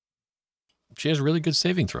 She has really good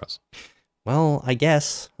saving throws. Well, I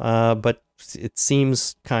guess, but it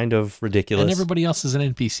seems kind of ridiculous. And everybody else is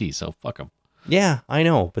an NPC, so fuck them. Yeah, I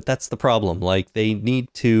know, but that's the problem. Like, they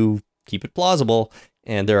need to keep it plausible,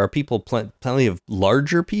 and there are people, plenty of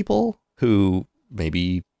larger people who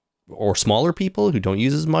maybe, or smaller people who don't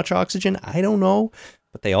use as much oxygen. I don't know,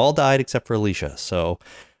 but they all died except for Alicia. So,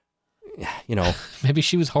 you know. Maybe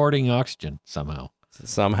she was hoarding oxygen somehow.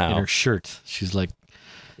 In her shirt. She's like,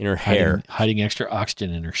 in her hair. Hiding extra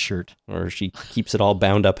oxygen in her shirt. Or she keeps it all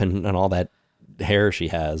bound up in all that hair she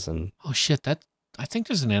has. And oh, shit. I think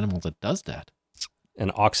there's an animal that does that.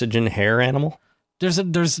 An oxygen hair animal? There's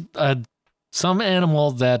a Some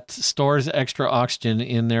animal that stores extra oxygen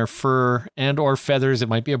in their fur and or feathers. It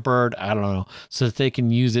might be a bird. I don't know. So that they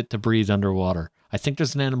can use it to breathe underwater. I think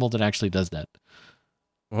there's an animal that actually does that.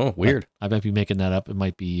 Oh, weird. I might be making that up. It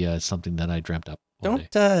might be something that I dreamt up.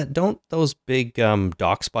 Don't those big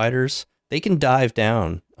dock spiders, they can dive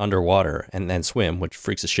down underwater and then swim, which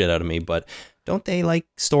freaks the shit out of me. But don't they like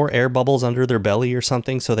store air bubbles under their belly or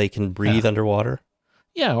something so they can breathe underwater?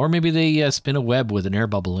 Yeah, or maybe they spin a web with an air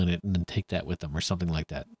bubble in it and then take that with them or something like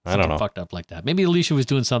that. I don't know. Fucked up like that. Maybe Alicia was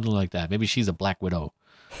doing something like that. Maybe she's a Black Widow.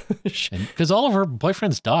 Because all of her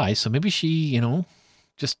boyfriends die, so maybe she,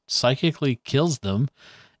 just psychically kills them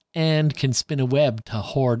and can spin a web to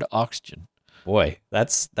hoard oxygen. Boy,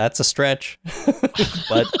 that's a stretch.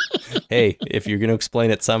 But hey, if you're going to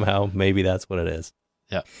explain it somehow, maybe that's what it is.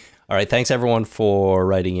 Yeah. All right. Thanks, everyone, for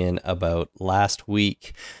writing in about last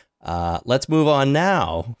week. Let's move on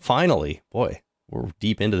now. Finally, boy, we're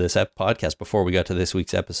deep into this podcast before we got to this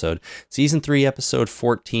week's episode. Season 3, episode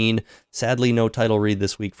 14. Sadly, no title read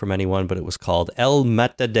this week from anyone, but it was called El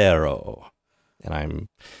Matadero. And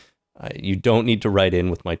you don't need to write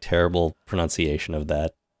in with my terrible pronunciation of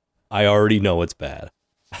that. I already know it's bad.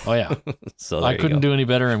 Oh, yeah. So I couldn't do any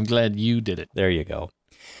better. I'm glad you did it. There you go.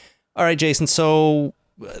 All right, Jason. So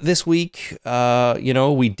this week,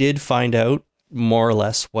 we did find out more or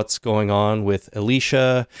less what's going on with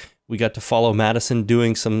Alicia. We got to follow Madison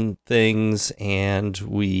doing some things, and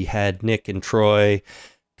we had Nick and Troy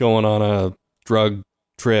going on a drug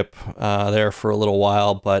trip there for a little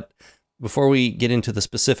while. But before we get into the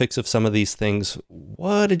specifics of some of these things,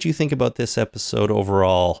 what did you think about this episode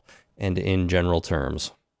overall and in general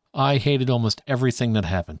terms? I hated almost everything that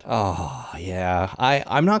happened. Oh, yeah.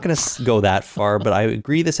 I'm not going to go that far, but I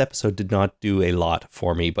agree this episode did not do a lot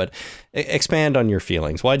for me. But expand on your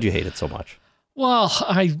feelings. Why did you hate it so much? Well,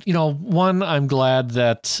 I'm glad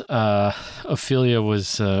that Ophelia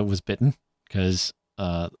was bitten because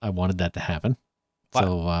I wanted that to happen. What?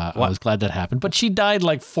 So I was glad that happened. But she died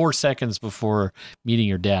like 4 seconds before meeting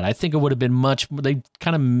her dad. I think it would have been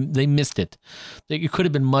they missed it. It could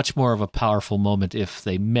have been much more of a powerful moment if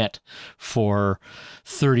they met for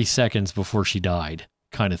 30 seconds before she died,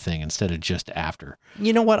 kind of thing, instead of just after.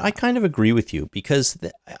 You know what? I kind of agree with you because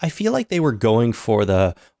I feel like they were going for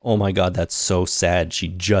oh my God, that's so sad. She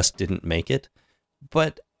just didn't make it.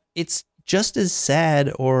 But it's just as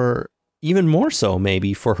sad, or even more so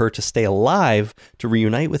maybe, for her to stay alive to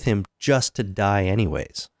reunite with him just to die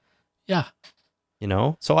anyways. Yeah.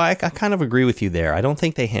 So I kind of agree with you there. I don't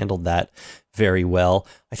think they handled that very well.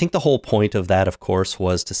 I think the whole point of that, of course,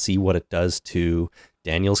 was to see what it does to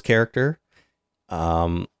Daniel's character.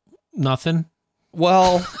 Nothing.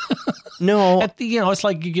 Well, no. It's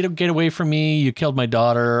like, you get away from me. You killed my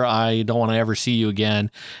daughter. I don't want to ever see you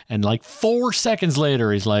again. And like 4 seconds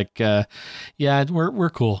later, he's like, yeah, we're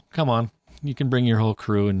cool. Come on. You can bring your whole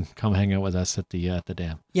crew and come hang out with us at the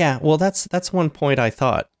dam. Yeah, well, that's one point I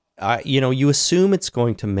thought. You assume it's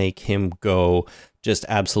going to make him go just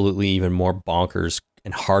absolutely even more bonkers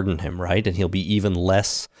and harden him, right? And he'll be even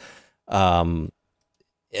less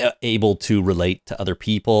able to relate to other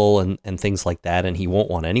people and things like that, and he won't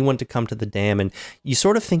want anyone to come to the dam. And you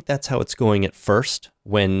sort of think that's how it's going at first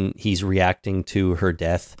when he's reacting to her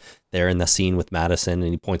death there in the scene with Madison,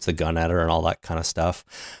 and he points the gun at her and all that kind of stuff.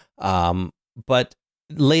 But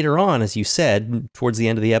later on, as you said, towards the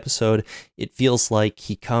end of the episode, it feels like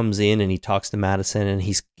he comes in and he talks to Madison, and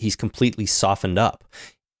he's completely softened up,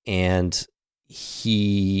 and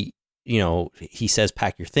he says,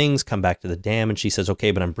 pack your things, come back to the dam. And she says,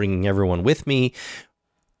 okay, but I'm bringing everyone with me.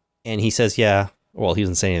 And he says, yeah. Well, he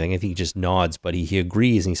doesn't say anything. I think he just nods, but he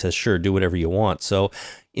agrees, and he says, sure, do whatever you want. So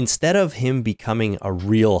instead of him becoming a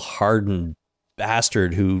real hardened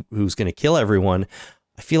bastard who's going to kill everyone,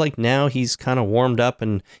 I feel like now he's kind of warmed up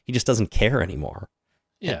and he just doesn't care anymore.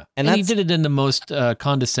 Yeah. And he did it in the most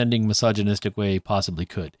condescending, misogynistic way he possibly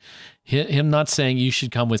could. Him not saying you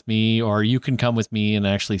should come with me or you can come with me and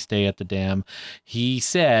actually stay at the dam. He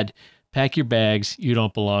said, pack your bags. You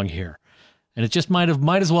don't belong here. And it just might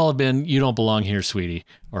as well have been, you don't belong here, sweetie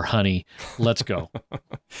or honey. Let's go.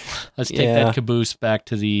 Let's take that caboose back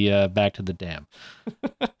to the dam.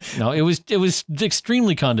 No, it was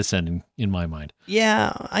extremely condescending in my mind.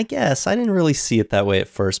 Yeah, I guess I didn't really see it that way at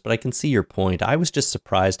first, but I can see your point. I was just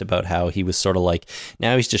surprised about how he was sort of like,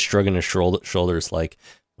 now he's just shrugging his shoulders like,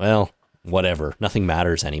 well, whatever, nothing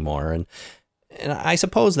matters anymore. And I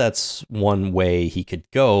suppose that's one way he could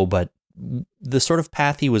go, but the sort of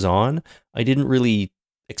path he was on, I didn't really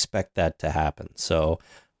expect that to happen. So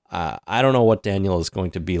I don't know what Daniel is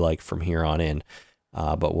going to be like from here on in,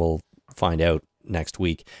 but we'll find out next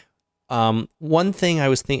week. One thing I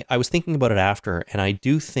was thinking about it after, and I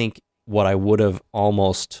do think what I would have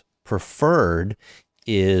almost preferred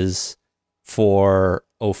is for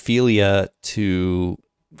Ophelia to,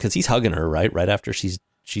 because he's hugging her right after she's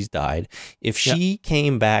died. If she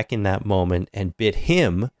came back in that moment and bit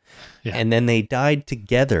him, and then they died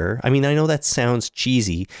together. I mean, I know that sounds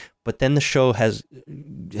cheesy, but then the show has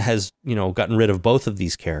gotten rid of both of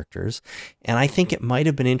these characters, and I think it might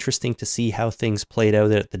have been interesting to see how things played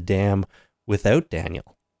out at the dam without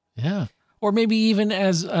Daniel. Yeah, or maybe even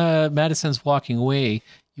as Madison's walking away,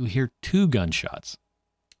 you hear 2 gunshots.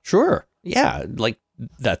 Sure, yeah, like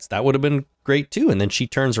that would have been great too. And then she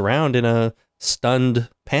turns around in a stunned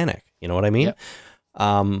panic. You know what I mean?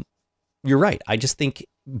 Yep. You're right. I just think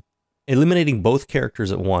eliminating both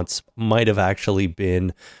characters at once might have actually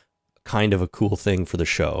been kind of a cool thing for the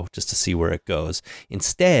show, just to see where it goes.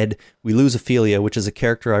 Instead, we lose Ophelia, which is a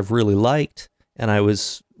character I've really liked, and I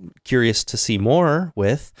was curious to see more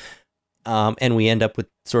with. And we end up with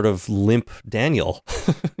sort of limp Daniel,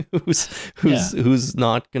 who's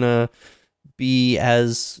not gonna be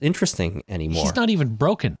as interesting anymore. He's not even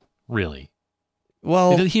broken, really.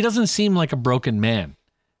 Well, he doesn't seem like a broken man.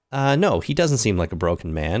 No, he doesn't seem like a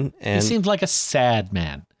broken man. And he seems like a sad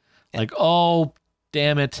man. Like, oh,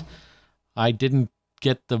 damn it. I didn't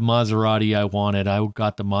get the Maserati I wanted. I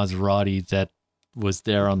got the Maserati that was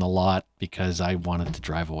there on the lot because I wanted to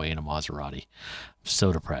drive away in a Maserati. I'm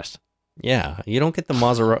so depressed. Yeah, you don't get the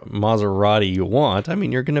Maserati you want. I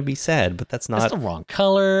mean, you're going to be sad, but that's the wrong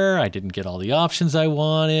color. I didn't get all the options I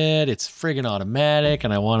wanted. It's friggin' automatic,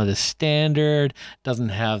 and I wanted a standard. Doesn't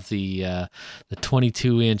have the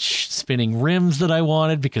 22-inch spinning rims that I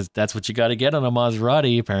wanted, because that's what you got to get on a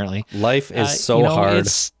Maserati, apparently. Life is so hard.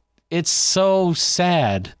 It's so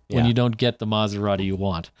sad when you don't get the Maserati you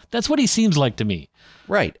want. That's what he seems like to me.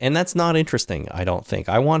 Right, and that's not interesting, I don't think.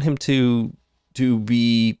 I want him to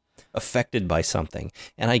be affected by something.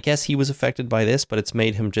 And I guess he was affected by this, but it's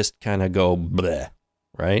made him just kind of go bleh,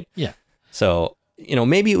 right? Yeah. So,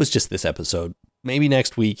 maybe it was just this episode. Maybe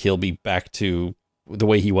next week he'll be back to the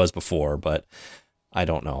way he was before, but I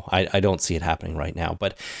don't know. I don't see it happening right now.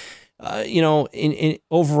 But, in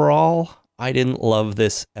overall, I didn't love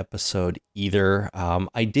this episode either.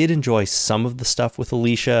 I did enjoy some of the stuff with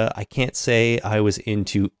Alicia. I can't say I was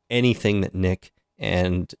into anything that Nick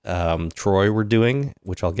and Troy were doing,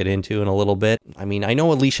 which I'll get into in a little bit. I mean, I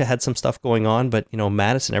know Alicia had some stuff going on, but,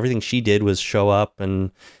 Madison, everything she did was show up,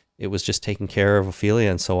 and it was just taking care of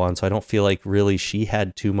Ophelia and so on. So I don't feel like really she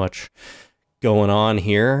had too much going on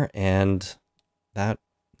here, and that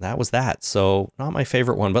was that. So not my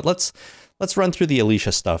favorite one, but let's run through the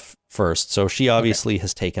Alicia stuff first. So she obviously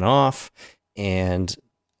has taken off, and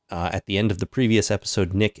at the end of the previous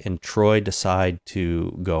episode, Nick and Troy decide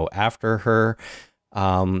to go after her.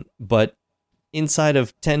 But inside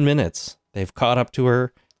of 10 minutes, they've caught up to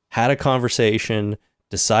her, had a conversation,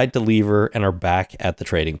 decide to leave her, and are back at the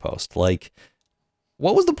trading post. Like,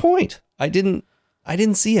 what was the point? I didn't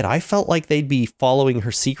see it. I felt like they'd be following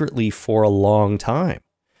her secretly for a long time.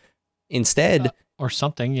 Instead, or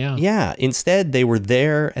something, yeah. Yeah, instead they were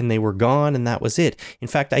there and they were gone, and that was it. In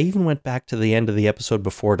fact, I even went back to the end of the episode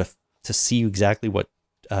before to see exactly what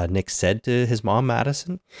Nick said to his mom,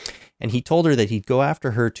 Madison. And he told her that he'd go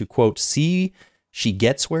after her to, quote, see she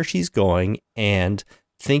gets where she's going and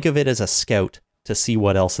think of it as a scout to see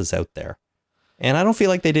what else is out there. And I don't feel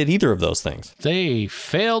like they did either of those things. They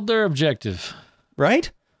failed their objective.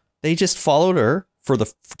 Right? They just followed her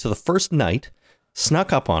to the first night,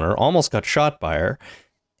 snuck up on her, almost got shot by her,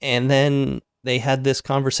 and then they had this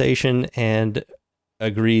conversation and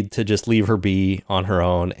agreed to just leave her be on her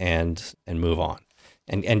own and move on.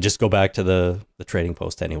 And just go back to the trading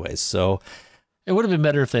post anyways. So it would have been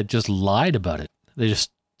better if they'd just lied about it. They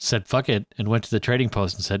just said, fuck it, and went to the trading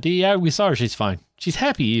post and said, yeah, we saw her. She's fine. She's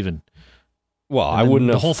happy even. Well, I wouldn't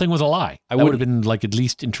have. The whole thing was a lie. That would have been like at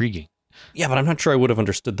least intriguing. Yeah, but I'm not sure I would have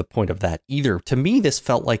understood the point of that either. To me, this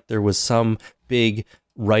felt like there was some big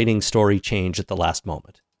writing story change at the last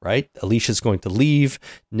moment, right? Alicia's going to leave.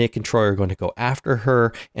 Nick and Troy are going to go after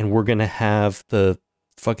her, and we're going to have the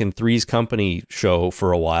fucking Three's Company show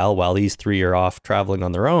for a while these three are off traveling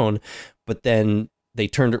on their own. But then they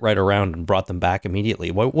turned it right around and brought them back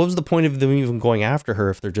immediately. What was the point of them even going after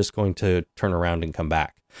her if they're just going to turn around and come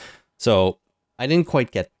back? So I didn't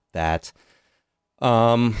quite get that.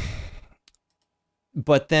 But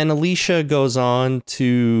then Alicia goes on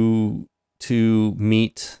to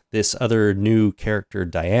meet this other new character,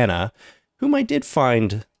 Diana, whom I did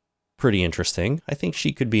find pretty interesting. I think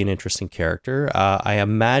she could be an interesting character. I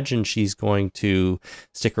imagine she's going to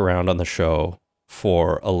stick around on the show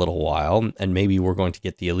for a little while, and maybe we're going to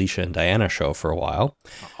get the Alicia and Diana show for a while.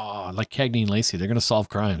 Oh, like Cagney and Lacey, they're going to solve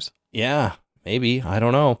crimes. Yeah, maybe. I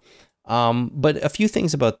don't know. But a few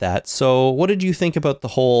things about that. So what did you think about the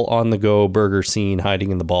whole on-the-go burger scene,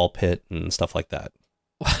 hiding in the ball pit and stuff like that?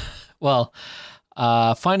 Well,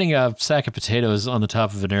 finding a sack of potatoes on the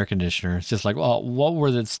top of an air conditioner, it's just like, well, what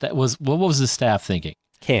was the staff thinking?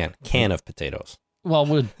 Can of potatoes.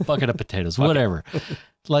 Well, bucket of potatoes, whatever.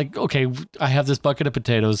 Like, okay, I have this bucket of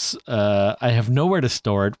potatoes. I have nowhere to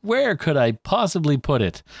store it. Where could I possibly put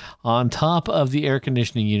it? On top of the air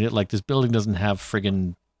conditioning unit? Like, this building doesn't have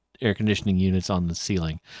friggin' air conditioning units on the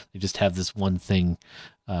ceiling. They just have this one thing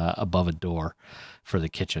above a door for the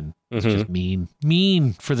kitchen. It's just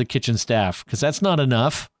mean for the kitchen staff, because that's not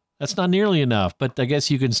enough. That's not nearly enough. But I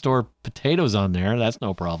guess you can store potatoes on there. That's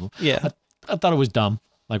no problem. Yeah. I thought it was dumb.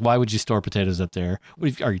 Like, why would you store potatoes up there?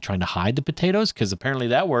 Are you trying to hide the potatoes? Because apparently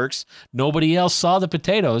that works. Nobody else saw the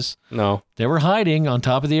potatoes. No. They were hiding on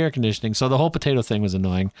top of the air conditioning. So the whole potato thing was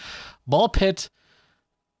annoying. Ball pit,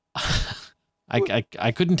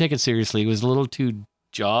 I couldn't take it seriously. It was a little too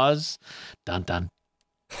Jaws. Dun, dun.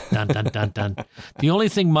 Dun, dun, dun, dun. The only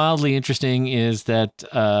thing mildly interesting is that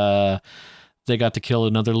they got to kill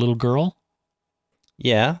another little girl.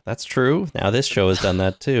 Yeah, that's true. Now this show has done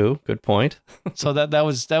that too. Good point. So that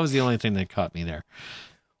was the only thing that caught me there.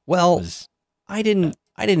 Well, I didn't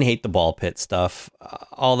hate the ball pit stuff.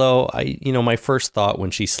 Although my first thought when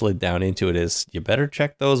she slid down into it is, you better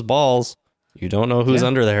check those balls. You don't know who's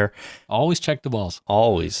under there. Always check the balls.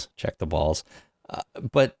 Always check the balls.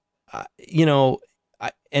 But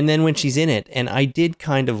and then when she's in it, and I did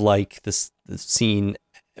kind of like the scene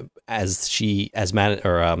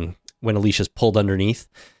when Alicia's pulled underneath.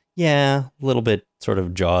 Yeah, a little bit sort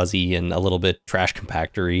of Jawsy and a little bit trash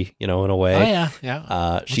compactory, in a way. Oh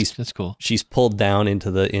yeah. That's cool. She's pulled down into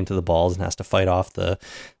the balls and has to fight off the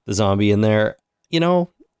zombie in there.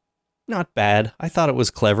 Not bad. I thought it was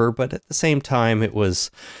clever, but at the same time, it was,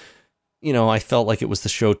 I felt like it was the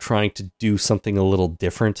show trying to do something a little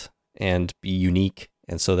different and be unique.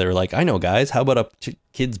 And so they were like, I know, guys, how about a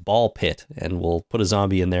kid's ball pit? And we'll put a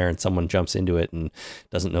zombie in there and someone jumps into it and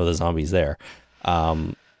doesn't know the zombie's there.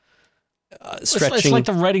 Stretching. It's like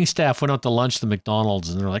the writing staff went out to lunch at the McDonald's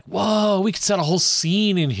and they're like, whoa, we could set a whole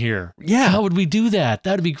scene in here. Yeah. How would we do that?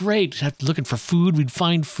 That would be great. Looking for food. We'd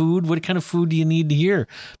find food. What kind of food do you need here?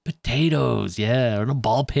 Potatoes. Yeah. Or a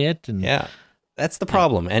ball pit. And yeah. That's the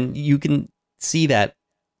problem. And you can see that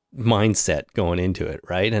mindset going into it,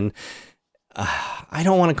 right? And I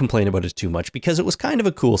don't want to complain about it too much because it was kind of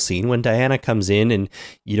a cool scene when Diana comes in and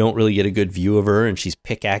you don't really get a good view of her and she's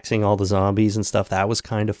pickaxing all the zombies and stuff. That was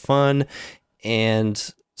kind of fun.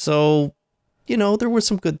 And so, there were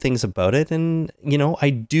some good things about it. And, I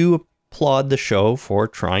do applaud the show for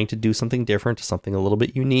trying to do something different, something a little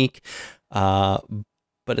bit unique. But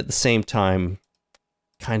at the same time,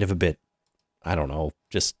 kind of a bit, I don't know,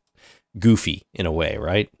 just goofy in a way,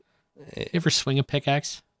 right? You ever swing a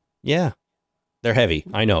pickaxe? Yeah. They're heavy.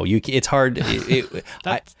 I know. It's hard.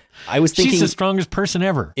 I was thinking she's the strongest person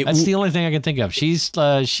ever. That's the only thing I can think of. She's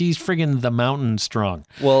friggin' the mountain strong.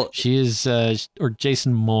 Well, she is, or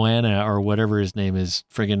Jason Moana or whatever his name is,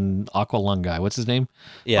 friggin' Aqualung guy. What's his name?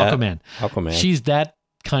 Yeah, Aquaman. She's that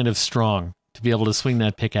kind of strong to be able to swing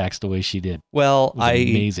that pickaxe the way she did. Well,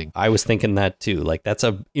 amazing. I was thinking that too. Like that's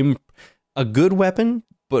a good weapon,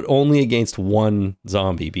 but only against one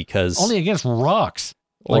zombie because only against rocks.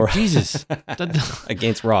 Like, Jesus.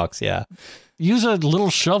 Against rocks, yeah. Use a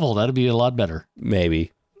little shovel. That'd be a lot better.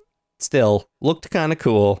 Maybe. Still, looked kind of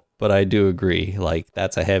cool, but I do agree. Like,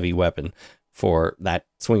 that's a heavy weapon for that,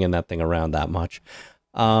 swinging that thing around that much.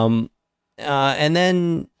 And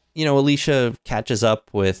then, Alicia catches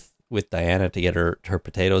up with Diana to get her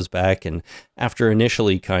potatoes back. And after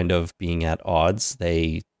initially kind of being at odds,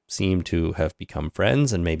 they seem to have become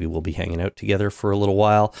friends and maybe will be hanging out together for a little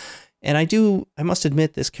while. And I must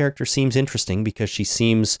admit, this character seems interesting because she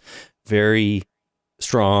seems very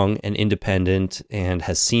strong and independent and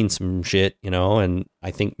has seen some shit, and I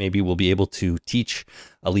think maybe we'll be able to teach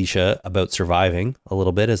Alicia about surviving a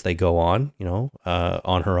little bit as they go on,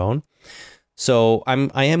 on her own. So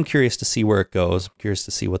I am curious to see where it goes. I'm curious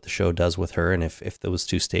to see what the show does with her and if those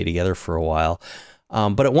two stay together for a while.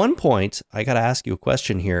 But at one point, I got to ask you a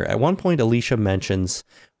question here. At one point, Alicia mentions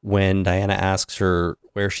when Diana asks her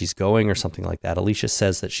where she's going or something like that, Alicia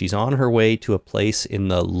says that she's on her way to a place in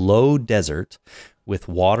the low desert with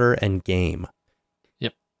water and game.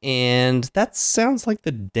 Yep. And that sounds like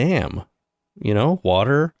the dam,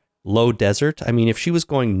 water, low desert. I mean, if she was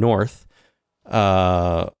going north,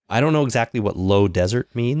 I don't know exactly what low desert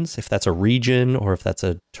means, if that's a region or if that's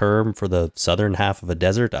a term for the southern half of a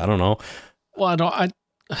desert. I don't know. Well,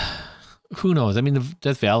 who knows? I mean, the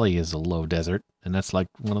Death Valley is a low desert, and that's like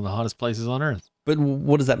one of the hottest places on Earth. But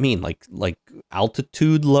what does that mean? Like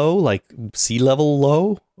altitude low, like sea level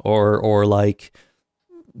low, or like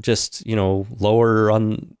just, lower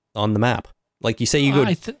on the map? Like you say, you go.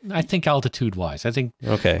 I think altitude wise. I think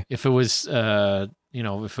Okay. if it was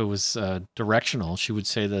directional, she would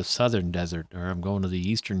say the southern desert, or I'm going to the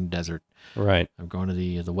eastern desert. Right. I'm going to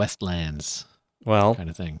the westlands. Well, kind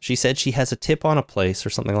of thing. She said she has a tip on a place or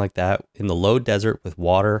something like that in the low desert with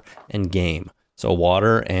water and game. So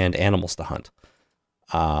water and animals to hunt.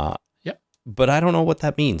 Yep. But I don't know what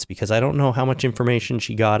that means, because I don't know how much information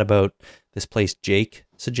she got about this place Jake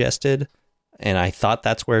suggested. And I thought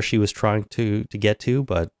that's where she was trying to get to,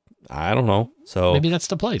 but I don't know. So maybe that's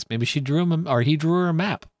the place. Maybe she drew him, or he drew her a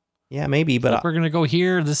map. Yeah, maybe, but like, we're going to go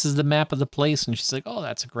here. This is the map of the place. And she's like, oh,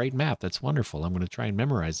 that's a great map. That's wonderful. I'm going to try and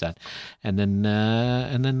memorize that. And then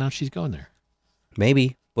now she's going there.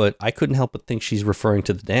 Maybe, but I couldn't help but think she's referring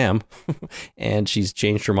to the dam and she's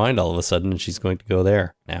changed her mind all of a sudden and she's going to go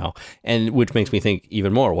there now. And which makes me think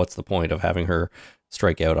even more, what's the point of having her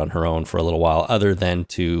strike out on her own for a little while other than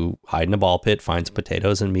to hide in a ball pit, find some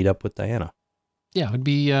potatoes and meet up with Diana? Yeah, it would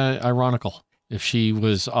be ironical if she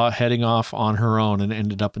was heading off on her own and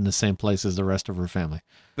ended up in the same place as the rest of her family.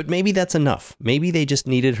 But maybe that's enough. Maybe they just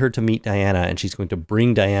needed her to meet Diana and she's going to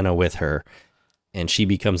bring Diana with her and she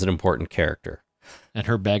becomes an important character. And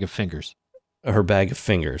her bag of fingers. Her bag of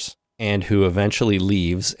fingers. And who eventually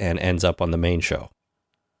leaves and ends up on the main show.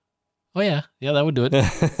 Oh, yeah. Yeah, that would do it.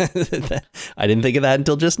 I didn't think of that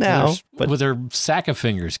until just now. But with her sack of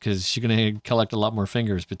fingers, because she's going to collect a lot more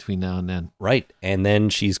fingers between now and then. Right. And then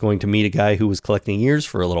she's going to meet a guy who was collecting ears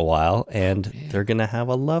for a little while, and they're going to have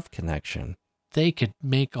a love connection. They could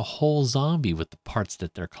make a whole zombie with the parts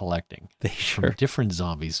that they're collecting. Sure. From different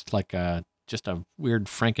zombies, like just a weird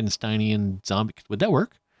Frankensteinian zombie. Would that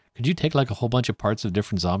work? Could you take like a whole bunch of parts of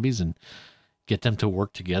different zombies and get them to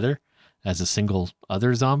work together as a single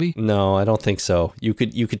other zombie? No, I don't think so. You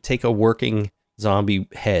could take a working zombie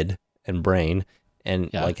head and brain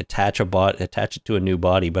and like attach it to a new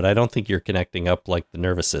body, but I don't think you're connecting up like the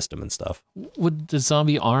nervous system and stuff. Would the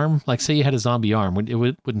zombie arm, like say you had a zombie arm, it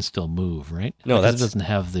wouldn't still move, right? No, it doesn't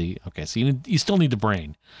have the, okay, so you still need the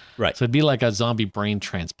brain. Right. So it'd be like a zombie brain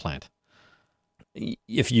transplant.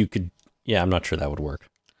 If you could, yeah, I'm not sure that would work,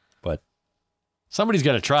 but somebody's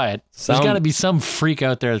got to try it. There's got to be some freak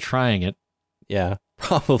out there trying it. Yeah,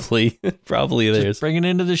 probably there's. Just bring it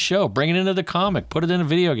into the show, bring it into the comic, put it in a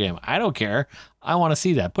video game. I don't care. I want to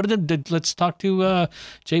see that. Put it in. Let's talk to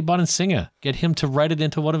Jay Bonansinga. Get him to write it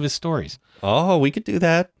into one of his stories. Oh, we could do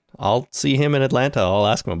that. I'll see him in Atlanta. I'll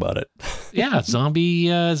ask him about it. Yeah,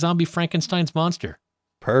 zombie Frankenstein's monster.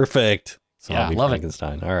 Perfect. Zombie love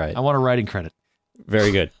Frankenstein. It. All right. I want a writing credit.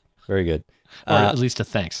 Very good. Very good. Or at least a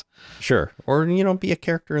thanks. Sure. Or, be a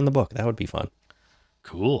character in the book. That would be fun.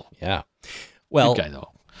 Cool. Yeah. Well, good guy,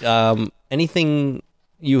 though.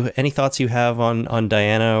 Any thoughts you have on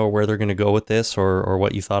Diana or where they're going to go with this or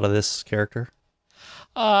what you thought of this character?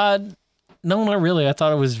 No, not really. I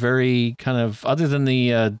thought it was very kind of, other than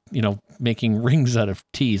the, making rings out of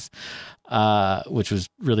teeth, which was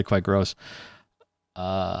really quite gross.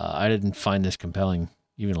 I didn't find this compelling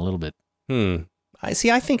even a little bit. I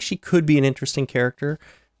think she could be an interesting character,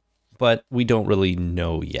 but we don't really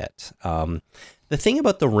know yet. The thing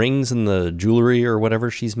about the rings and the jewelry or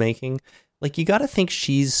whatever she's making, like you got to think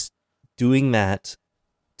she's doing that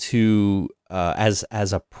to as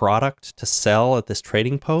a product to sell at this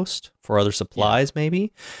trading post for other supplies,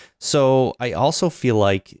 maybe. So I also feel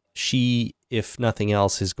like she, if nothing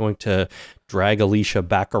else, is going to drag Alicia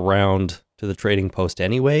back around to the trading post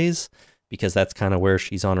anyways, because that's kind of where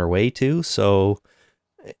she's on her way to. So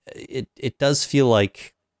it does feel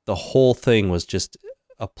like the whole thing was just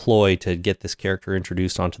a ploy to get this character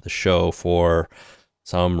introduced onto the show for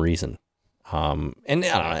some reason. And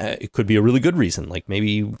it could be a really good reason. Like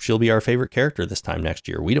maybe she'll be our favorite character this time next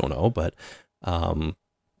year. We don't know, but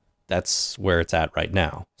that's where it's at right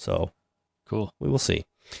now. So cool. We will see.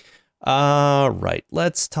 Right.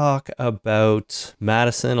 Let's talk about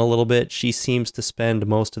Madison a little bit. She seems to spend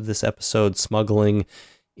most of this episode smuggling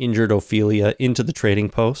injured Ophelia into the trading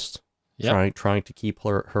post, trying to keep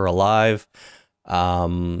her alive.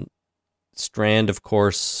 Strand, of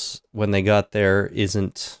course, when they got there,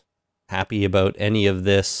 isn't happy about any of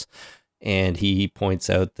this. And he points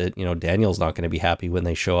out that, Daniel's not going to be happy when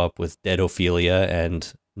they show up with dead Ophelia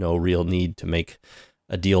and no real need to make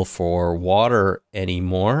a deal for water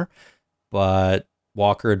anymore. But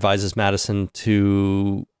Walker advises Madison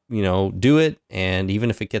to do it. And even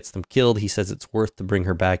if it gets them killed, he says it's worth to bring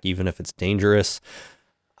her back, even if it's dangerous.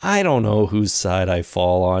 I don't know whose side I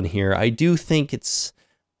fall on here. I do think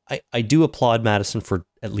I do applaud Madison for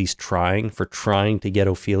at least trying to get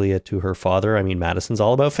Ophelia to her father. I mean, Madison's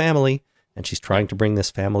all about family, and she's trying to bring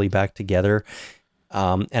this family back together.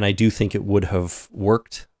 And I do think it would have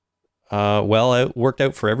worked worked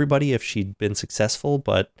out for everybody if she'd been successful.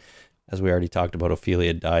 But as we already talked about,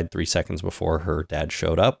 Ophelia died 3 seconds before her dad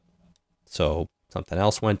showed up. So something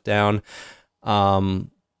else went down. But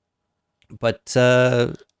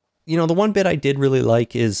the one bit I did really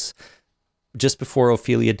like is just before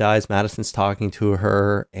Ophelia dies, Madison's talking to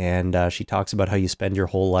her, and she talks about how you spend your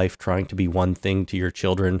whole life trying to be one thing to your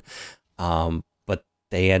children, but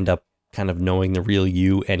they end up kind of knowing the real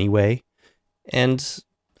you anyway. And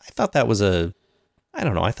I thought that was a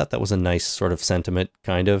nice sort of sentiment,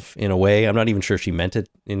 kind of, in a way. I'm not even sure she meant it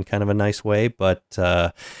in kind of a nice way, but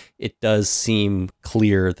it does seem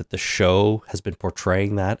clear that the show has been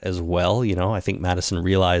portraying that as well. I think Madison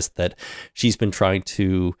realized that she's been trying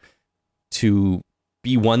to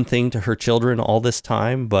be one thing to her children all this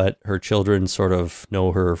time, but her children sort of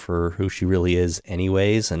know her for who she really is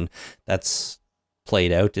anyways. And that's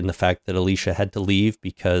played out in the fact that Alicia had to leave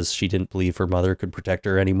because she didn't believe her mother could protect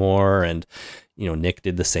her anymore. And, Nick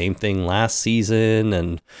did the same thing last season,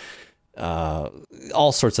 and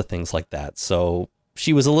all sorts of things like that. So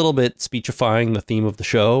she was a little bit speechifying the theme of the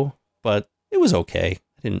show, but it was okay.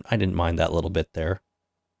 I didn't mind that little bit there.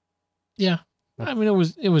 Yeah. I mean,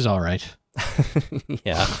 it was all right.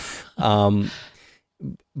 Yeah.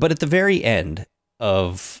 But at the very end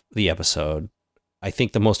of the episode, I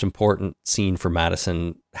think the most important scene for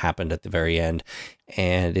Madison happened at the very end.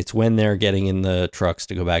 And it's when they're getting in the trucks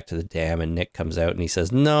to go back to the dam, and Nick comes out and he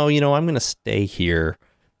says, no, I'm going to stay here,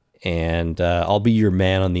 and I'll be your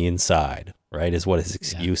man on the inside, right? Is what his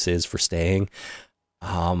excuse is for staying.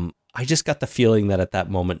 I just got the feeling that at that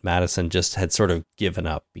moment, Madison just had sort of given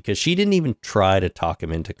up, because she didn't even try to talk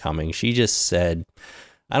him into coming. She just said,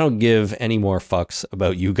 I don't give any more fucks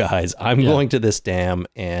about you guys. I'm going to this dam,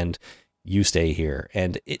 and you stay here.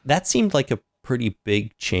 And that seemed like a pretty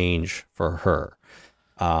big change for her,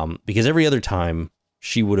 because every other time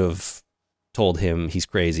she would have told him he's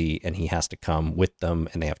crazy and he has to come with them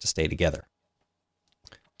and they have to stay together.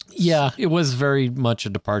 Yeah, it was very much a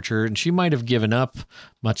departure, and she might have given up,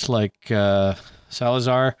 much like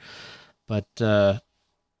Salazar. But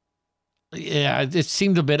it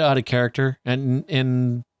seemed a bit out of character,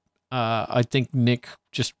 and I think Nick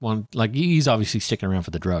just he's obviously sticking around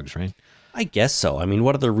for the drugs, right? I guess so. I mean,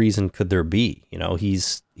 what other reason could there be?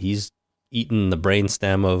 He's eaten the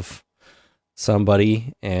brainstem of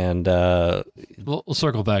somebody, and we'll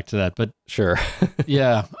circle back to that. But sure,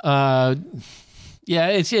 yeah. Yeah,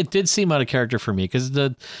 it did seem out of character for me, because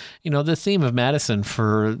the theme of Madison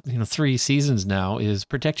for 3 seasons now is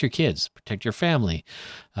protect your kids, protect your family,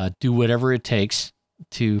 do whatever it takes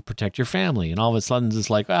to protect your family. And all of a sudden it's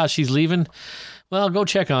like, she's leaving. Well, go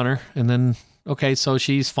check on her, and then okay, so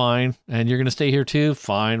she's fine, and you're gonna stay here too.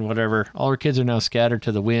 Fine, whatever. All her kids are now scattered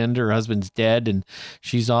to the wind. Her husband's dead, and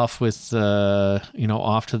she's off with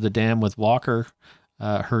off to the dam with Walker,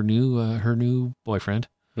 her new boyfriend.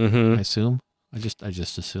 Mm-hmm. I assume. I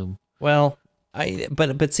just assume. Well,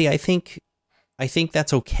 but see, I think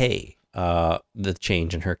that's okay. The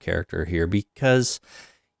change in her character here, because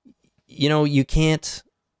you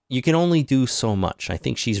can only do so much. I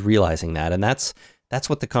think she's realizing that, and that's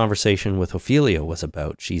what the conversation with Ophelia was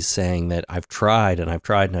about. She's saying that I've tried and I've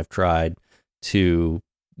tried and I've tried to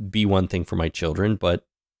be one thing for my children, but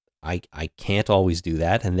I can't always do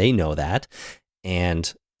that, and they know that,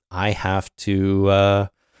 and I have to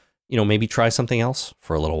maybe try something else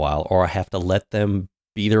for a little while, or I have to let them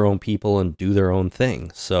be their own people and do their own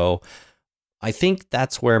thing. So I think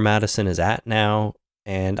that's where Madison is at now.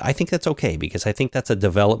 And I think that's okay, because I think that's a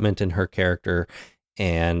development in her character,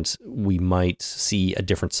 and we might see a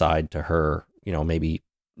different side to her, maybe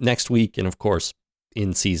next week. And of course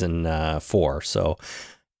in season 4. So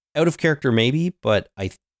out of character, maybe, but I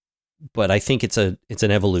think it's an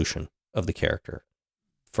evolution of the character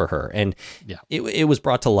for her. And it was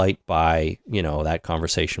brought to light by, that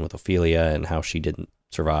conversation with Ophelia and how she didn't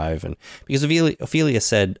survive. And because Ophelia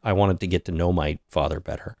said, I wanted to get to know my father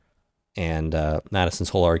better. And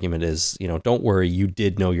Madison's whole argument is, don't worry, you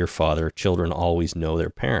did know your father. Children always know their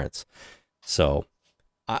parents. So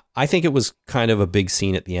I think it was kind of a big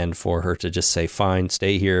scene at the end for her to just say, fine,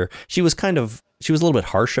 stay here. She was a little bit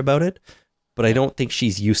harsh about it, but I don't think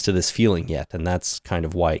she's used to this feeling yet. And that's kind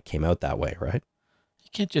of why it came out that way, right?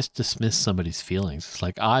 can't just dismiss somebody's feelings. It's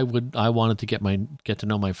like I wanted to get to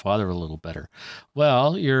know my father a little better.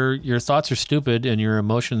 Well, your thoughts are stupid and your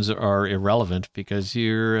emotions are irrelevant because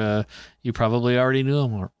you probably already knew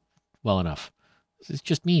him well enough. It's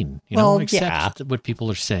just mean, accept what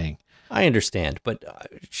people are saying. I understand, but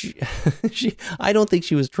I don't think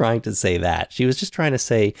she was trying to say that. She was just trying to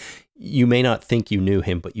say you may not think you knew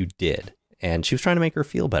him, but you did, and she was trying to make her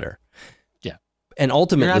feel better. Yeah, and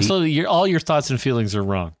ultimately, all your thoughts and feelings are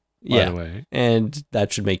wrong. By the way, and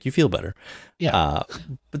that should make you feel better. Yeah,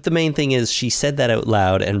 but the main thing is she said that out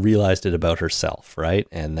loud and realized it about herself, right?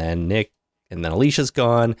 And then Alicia's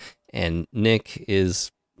gone, and Nick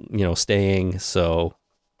is staying. So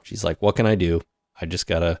she's like, what can I do? I just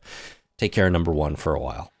got to take care of number one for a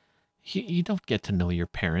while. You don't get to know your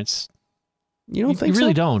parents. You don't think so? You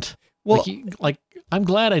really don't. Well, I'm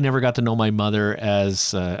glad I never got to know my mother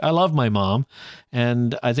as, I love my mom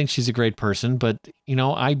and I think she's a great person, but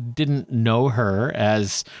I didn't know her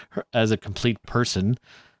as a complete person.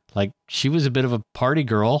 Like she was a bit of a party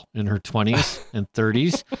girl in her 20s and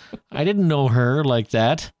 30s. I didn't know her like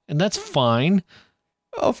that, and that's fine.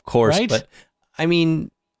 Of course, right? But I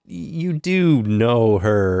mean, you do know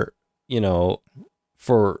her,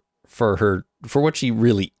 for what she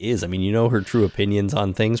really is. I mean, you know her true opinions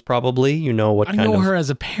on things, probably. You know what kind of... I know her as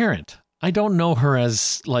a parent. I don't know her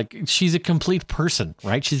as, she's a complete person,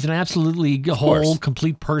 right? She's an absolutely whole,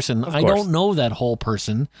 complete person. I don't know that whole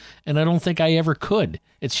person, and I don't think I ever could.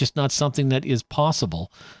 It's just not something that is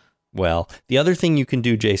possible. Well, the other thing you can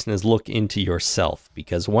do, Jason, is look into yourself,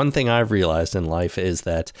 because one thing I've realized in life is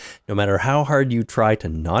that no matter how hard you try to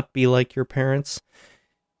not be like your parents,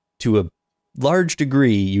 to a large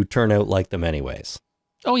degree, you turn out like them anyways.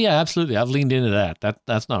 Oh, yeah, absolutely. I've leaned into that.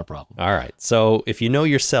 That's not a problem. All right. So if you know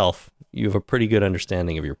yourself, you have a pretty good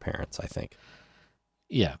understanding of your parents, I think.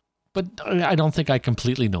 Yeah, but I don't think I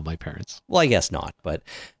completely know my parents. Well, I guess not. But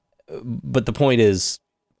the point is,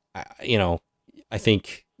 I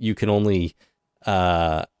think you can only,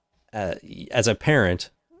 as a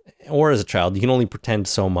parent or as a child, you can only pretend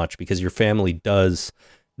so much because your family does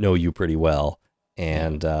know you pretty well.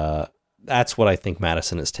 And that's what I think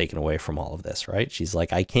Madison has taken away from all of this, right? She's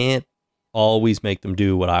like, I can't always make them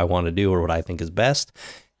do what I want to do or what I think is best.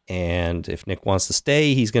 And if Nick wants to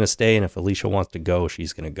stay, he's going to stay. And if Alicia wants to go,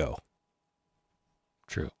 she's going to go.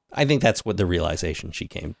 True. I think that's what the realization she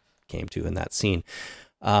came to in that scene.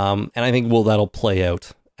 And I think, that'll play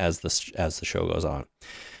out as the show goes on.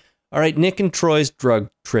 All right, Nick and Troy's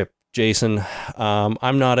drug trip, Jason.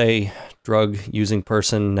 I'm not a drug using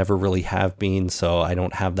person, never really have been, so I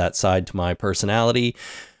don't have that side to my personality.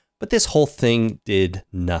 But this whole thing did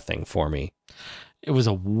nothing for me. It was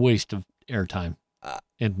a waste of airtime,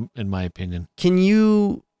 in my opinion. Can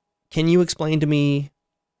you explain to me?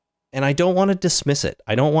 And I don't want to dismiss it.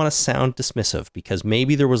 I don't want to sound dismissive because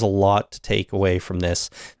maybe there was a lot to take away from this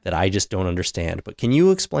that I just don't understand. But can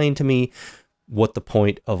you explain to me what the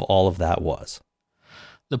point of all of that was?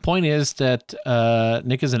 The point is that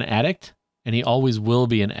Nick is an addict, and he always will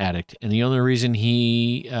be an addict. And the only reason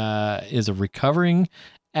he is a recovering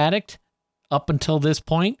addict up until this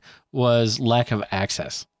point was lack of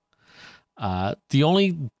access.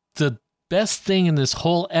 The best thing in this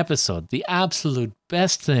whole episode, the absolute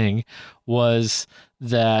best thing, was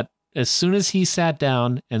that as soon as he sat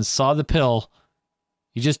down and saw the pill,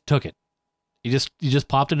 he just took it. He just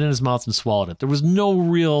popped it in his mouth and swallowed it. There was no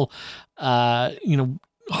real,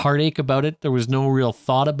 heartache about it. There was no real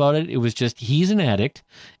thought about it. It was just, he's an addict,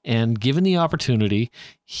 and given the opportunity,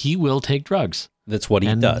 he will take drugs. That's what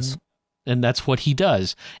he does. And that's what he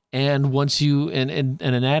does. And once you, and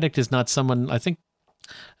an addict is not someone, I think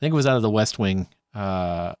it was out of the West Wing.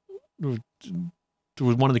 One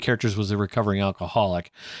of the characters was a recovering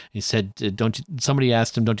alcoholic. He said, somebody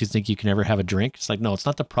asked him, don't you think you can ever have a drink? It's like, no, it's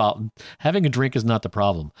not the problem. Having a drink is not the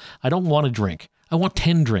problem. I don't want a drink. I want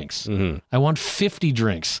 10 drinks. Mm-hmm. I want 50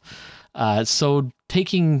 drinks. So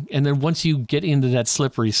and then once you get into that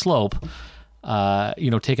slippery slope,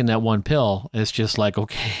 taking that one pill, it's just like,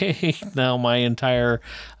 okay, now my entire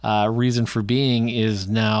reason for being is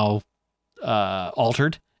now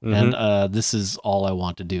altered, mm-hmm. and this is all I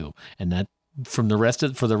want to do. And that for the rest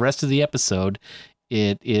of the episode,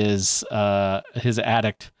 it is his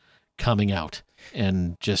addict coming out,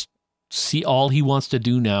 and just all he wants to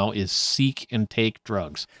do now is seek and take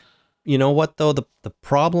drugs. You know what, though? The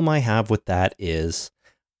problem I have with that is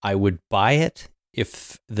I would buy it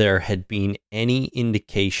if there had been any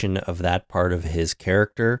indication of that part of his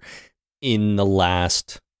character in the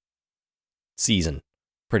last season,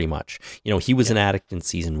 pretty much. He was an addict in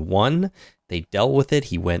season 1. They dealt with it.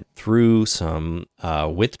 He went through some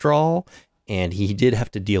withdrawal, and he did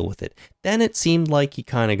have to deal with it. Then it seemed like he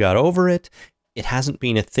kind of got over it. It hasn't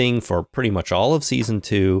been a thing for pretty much all of season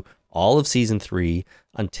 2, all of season 3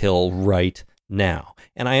 until right now.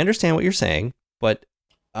 And I understand what you're saying, but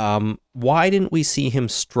why didn't we see him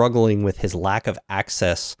struggling with his lack of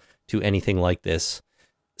access to anything like this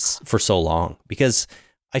for so long? Because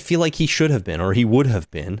I feel like he should have been, or he would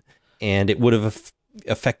have been, and it would have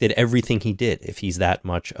affected everything he did if he's that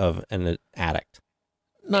much of an addict.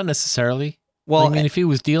 Not necessarily. Well, I mean, if he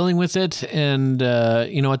was dealing with it, and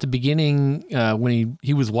at the beginning when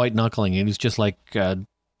he was white knuckling, he was just like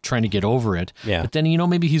trying to get over it. Yeah. But then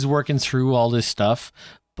maybe he's working through all this stuff.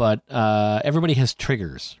 But everybody has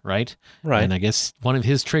triggers, right? Right. And I guess one of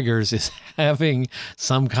his triggers is having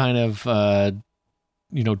some kind of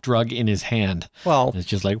drug in his hand. Well, and it's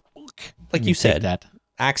just like you said, that.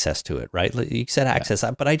 Access to it, right? You said access,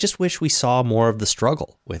 but I just wish we saw more of the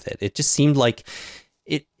struggle with it. It just seemed like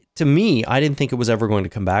it to me. I didn't think it was ever going to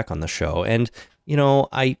come back on the show, and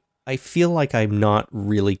I feel like I'm not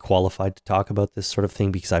really qualified to talk about this sort of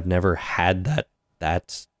thing because I've never had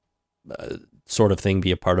that sort of thing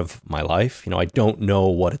be a part of my life. I don't know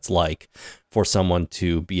what it's like for someone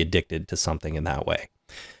to be addicted to something in that way.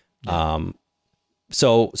 Yeah.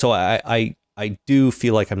 So I do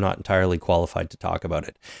feel like I'm not entirely qualified to talk about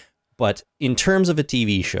it. But in terms of a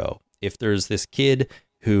TV show, if there's this kid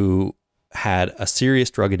who had a serious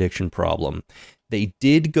drug addiction problem, they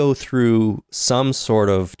did go through some sort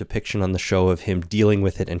of depiction on the show of him dealing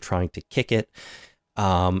with it and trying to kick it.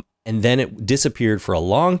 And then it disappeared for a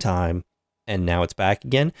long time, and now it's back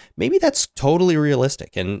again. Maybe that's totally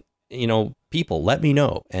realistic. And, people, let me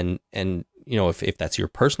know. And if that's your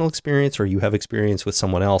personal experience or you have experience with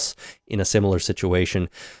someone else in a similar situation,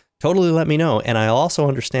 totally let me know. And I also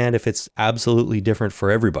understand if it's absolutely different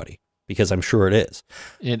for everybody, because I'm sure it is.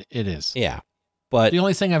 It is. Yeah. But the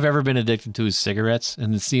only thing I've ever been addicted to is cigarettes,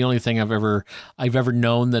 and it's the only thing I've ever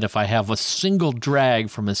known that if I have a single drag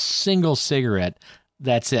from a single cigarette,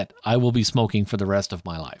 that's it. I will be smoking for the rest of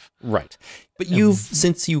my life. Right. But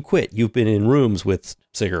since you quit, you've been in rooms with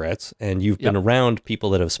cigarettes, and you've been around people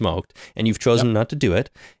that have smoked, and you've chosen not to do it.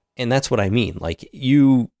 And that's what I mean. Like,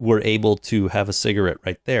 you were able to have a cigarette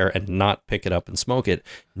right there and not pick it up and smoke it.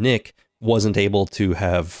 Nick wasn't able to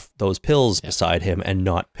have those pills beside him and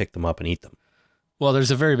not pick them up and eat them. Well,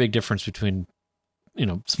 there's a very big difference between,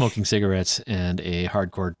 smoking cigarettes and a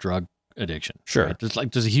hardcore drug addiction. Sure.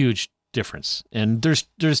 Right? There's a huge difference, and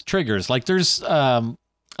there's triggers. Like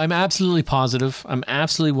I'm absolutely positive. I'm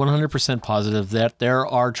absolutely 100% positive that there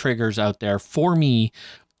are triggers out there for me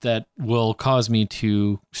that will cause me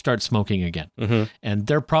to start smoking again. Mm-hmm. And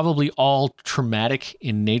they're probably all traumatic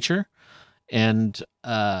in nature, and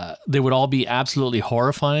they would all be absolutely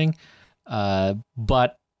horrifying.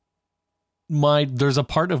 But there's a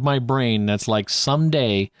part of my brain that's like,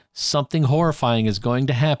 someday something horrifying is going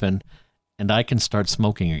to happen and I can start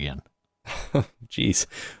smoking again. Jeez.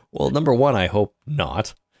 Well, number one, I hope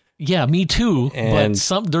not. Yeah, me too. And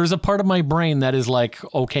but there's a part of my brain that is like,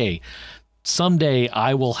 okay, someday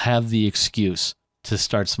I will have the excuse to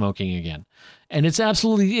start smoking again. And it's just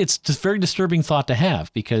a very disturbing thought to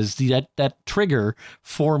have, because that trigger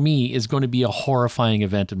for me is going to be a horrifying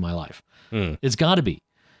event in my life. It's got to be.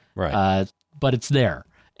 Right. But it's there.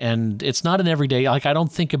 And it's not an everyday, like, I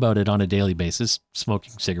don't think about it on a daily basis,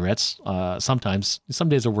 smoking cigarettes. Sometimes, some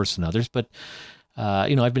days are worse than others, but,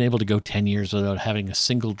 I've been able to go 10 years without having a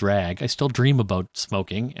single drag. I still dream about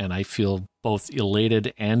smoking, and I feel both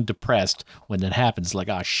elated and depressed when that happens. Like,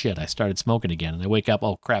 oh shit, I started smoking again. And I wake up,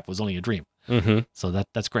 oh crap, it was only a dream. Mm-hmm. So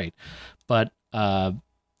that's great. But I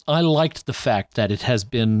liked the fact that it has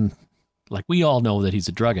been, like, we all know that he's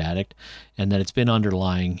a drug addict, and that it's been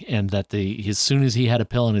underlying, and that as soon as he had a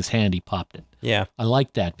pill in his hand, he popped it. Yeah, I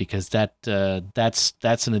like that, because that's an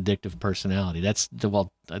addictive personality. I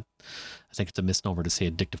think it's a misnomer to say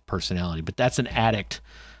addictive personality, but that's an addict.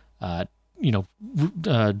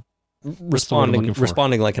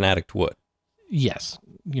 Responding like an addict would. Yes.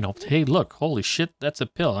 Hey, look, holy shit, that's a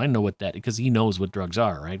pill. I know what that, because he knows what drugs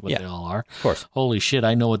are, right? What they all are. Of course. Holy shit,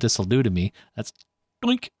 I know what this will do to me. That's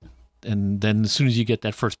doink. And then as soon as you get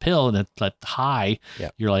that first pill and that high,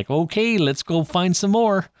 you're like, okay, let's go find some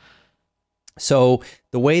more. So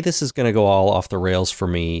the way this is going to go all off the rails for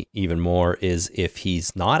me even more is if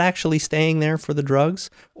he's not actually staying there for the drugs,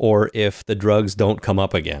 or if the drugs don't come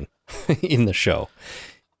up again in the show.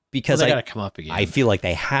 Because they got to come up again. I feel like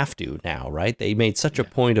they have to now, right? They made such a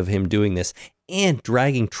point of him doing this and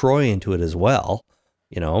dragging Troy into it as well,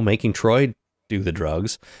 making Troy do the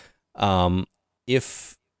drugs.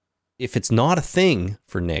 If it's not a thing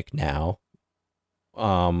for Nick now,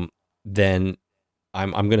 then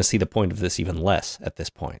I'm going to see the point of this even less at this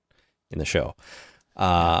point in the show.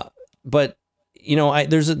 But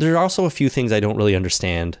there's also a few things I don't really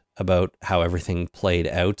understand about how everything played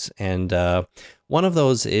out, and one of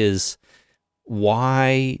those is,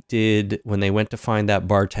 why did, when they went to find that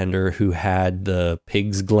bartender who had the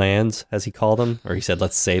pig's glands, as he called them, or he said,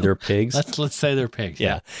 let's say they're pigs. Let's say they're pigs.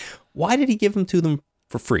 Yeah. Why did he give them to them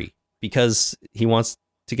for free? Because he wants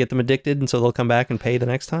to get them addicted, and so they'll come back and pay the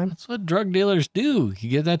next time? That's what drug dealers do. You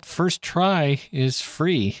get that first try is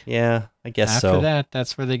free. Yeah, I guess so. After that,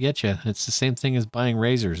 that's where they get you. It's the same thing as buying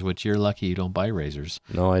razors, which you're lucky you don't buy razors.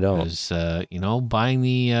 No, I don't. Because, buying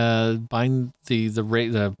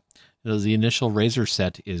the initial razor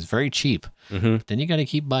set is very cheap. Mm-hmm. Then you got to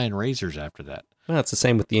keep buying razors after that. Well, it's the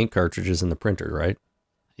same with the ink cartridges in the printer, right?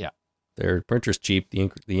 Yeah. Their printer's cheap. The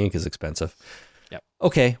ink is expensive. Yep.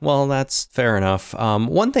 Okay, well, that's fair enough.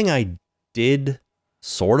 One thing I did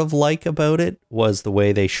sort of like about it was the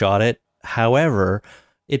way they shot it. However,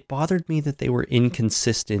 it bothered me that they were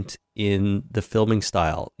inconsistent in the filming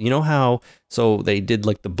style. You know how, so they did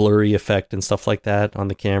like the blurry effect and stuff like that on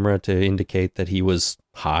the camera to indicate that he was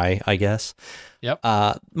high, I guess. Yep.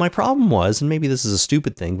 My problem was, and maybe this is a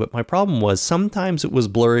stupid thing, but my problem was sometimes it was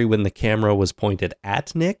blurry when the camera was pointed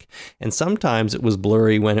at Nick, and sometimes it was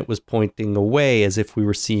blurry when it was pointing away as if we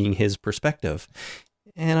were seeing his perspective.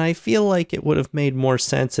 And I feel like it would have made more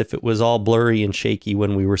sense if it was all blurry and shaky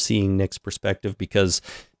when we were seeing Nick's perspective, because,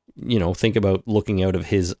 think about looking out of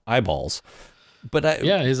his eyeballs. But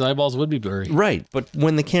his eyeballs would be blurry. Right. But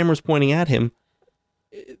when the camera's pointing at him,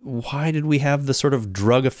 why did we have the sort of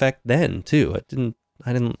drug effect then too?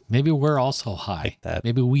 I didn't. Maybe we're also high. Like that.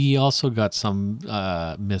 Maybe we also got some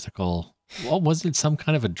mythical. What was it? Some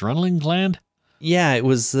kind of adrenaline gland? Yeah, it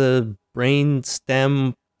was the brain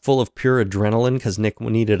stem full of pure adrenaline because Nick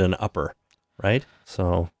needed an upper, right?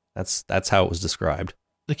 So that's how it was described.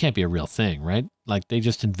 That can't be a real thing, right? Like they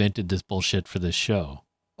just invented this bullshit for this show.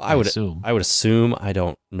 I would assume. I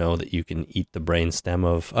don't know that you can eat the brain stem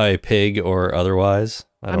of a pig or otherwise.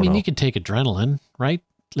 I don't know. You can take adrenaline, right?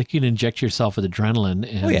 Like you can inject yourself with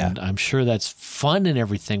adrenaline, and I'm sure that's fun and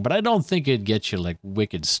everything, but I don't think it'd get you like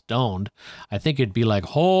wicked stoned. I think it'd be like,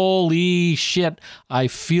 holy shit, I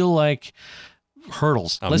feel like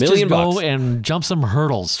hurdles. Let's just go and jump some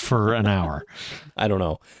hurdles for an hour. I don't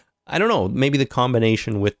know. Maybe the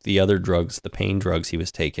combination with the other drugs, the pain drugs he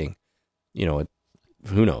was taking,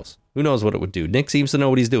 who knows? Who knows what it would do? Nick seems to know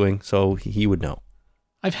what he's doing, so he would know.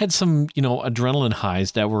 I've had some, adrenaline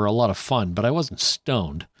highs that were a lot of fun, but I wasn't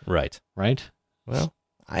stoned. Right. Well,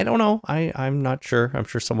 I don't know. I'm not sure. I'm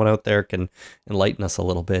sure someone out there can enlighten us a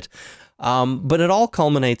little bit. But it all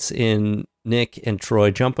culminates in Nick and Troy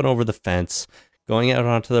jumping over the fence, going out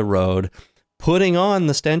onto the road, putting on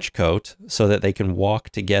the stench coat so that they can walk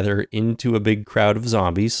together into a big crowd of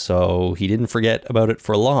zombies. So he didn't forget about it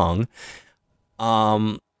for long.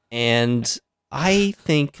 And I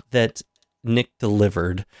think that Nick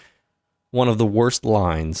delivered one of the worst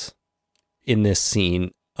lines in this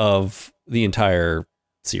scene of the entire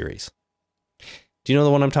series. Do you know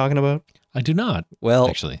the one I'm talking about? I do not. Well,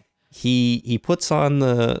 actually, he puts on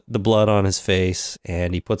the blood on his face,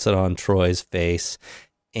 and he puts it on Troy's face,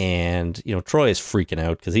 and Troy is freaking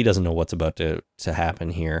out because he doesn't know what's about to happen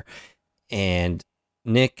here. And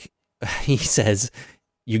Nick, he says,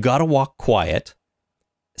 "You got to walk quiet.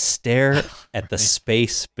 Stare at the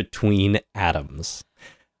space between atoms."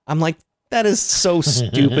 I'm like, that is so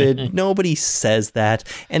stupid. Nobody says that.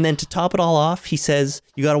 And then to top it all off, he says,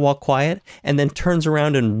 "You got to walk quiet," and then turns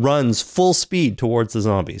around and runs full speed towards the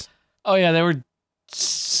zombies. Oh, yeah, they were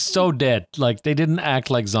so dead. Like, they didn't act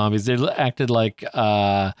like zombies. They acted like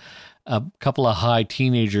a couple of high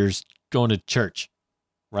teenagers going to church.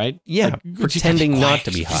 Right? Yeah, like, pretending not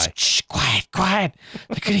to be high. Shh, quiet.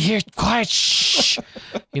 I could hear, quiet, shh.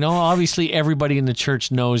 Obviously everybody in the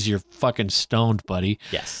church knows you're fucking stoned, buddy.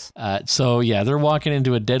 Yes. So, yeah, they're walking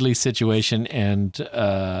into a deadly situation and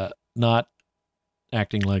not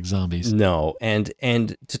acting like zombies. No, and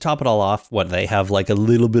to top it all off, they have like a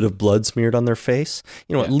little bit of blood smeared on their face?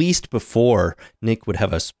 At least before, Nick would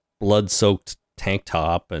have a blood-soaked tank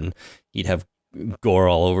top, and he'd have gore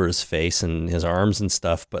all over his face and his arms and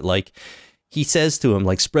stuff, but like he says to him,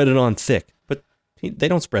 like, spread it on thick, but they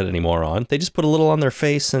don't spread any more on. They just put a little on their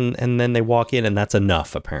face and then they walk in, and that's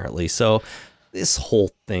enough apparently. So this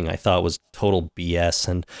whole thing I thought was total BS,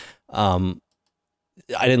 and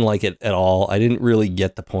I didn't like it at all. I didn't really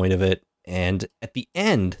get the point of it. And at the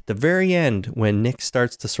very end, when Nick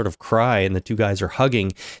starts to sort of cry and the two guys are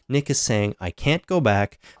hugging, Nick is saying, I can't go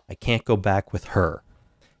back with her.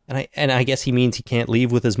 And I guess he means he can't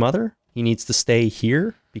leave with his mother. He needs to stay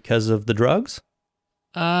here because of the drugs.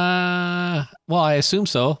 Well, I assume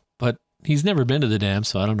so, but he's never been to the dam,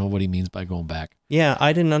 so I don't know what he means by going back. Yeah,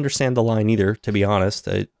 I didn't understand the line either, to be honest.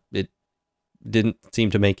 It didn't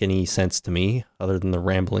seem to make any sense to me, other than the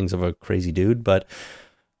ramblings of a crazy dude. But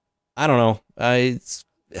I don't know. It's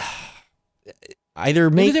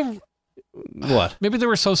either make what? Maybe they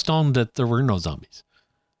were so stoned that there were no zombies.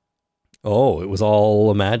 Oh, it was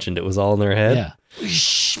all imagined. It was all in their head. Yeah.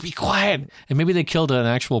 Shh, be quiet. And maybe they killed an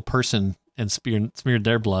actual person and smeared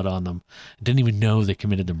their blood on them. Didn't even know they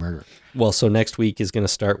committed the murder. Well, so next week is going to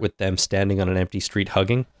start with them standing on an empty street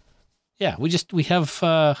hugging. Yeah, we have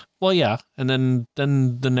yeah, and then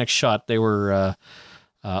the next shot they were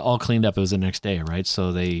all cleaned up. It was the next day, right?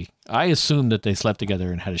 So I assumed that they slept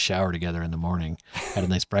together and had a shower together in the morning, had a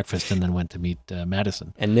nice breakfast, and then went to meet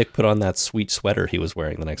Madison. And Nick put on that sweet sweater he was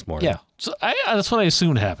wearing the next morning. Yeah, so that's what I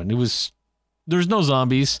assumed happened. There's no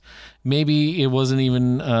zombies. Maybe it wasn't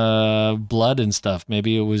even blood and stuff.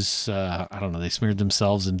 Maybe it was, I don't know, they smeared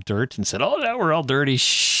themselves in dirt and said, oh, now we're all dirty.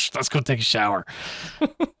 Shh, let's go take a shower.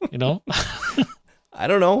 You know? I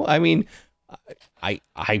don't know. I mean,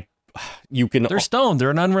 you can... They're stoned.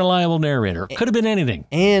 They're an unreliable narrator. Could have been anything.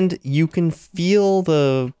 And you can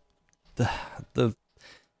feel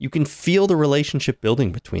you can feel the relationship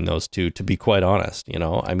building between those two, to be quite honest. You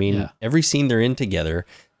know, I mean, Every scene they're in together,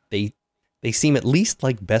 they seem at least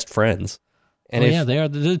like best friends. And yeah, they're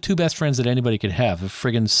the two best friends that anybody could have. A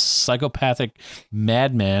friggin' psychopathic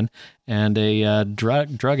madman and a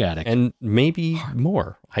drug addict. And maybe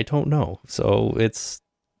more. I don't know. So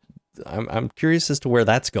I'm curious as to where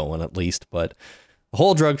that's going at least. But the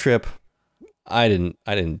whole drug trip, I didn't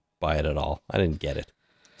buy it at all. I didn't get it.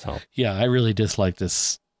 So yeah, I really dislike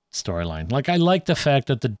this storyline. Like, I like the fact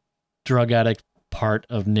that the drug addict part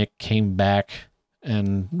of Nick came back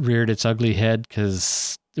and reared its ugly head,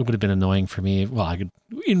 because it would have been annoying for me. Well, I could,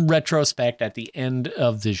 in retrospect, at the end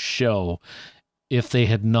of the show, if they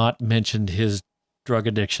had not mentioned his drug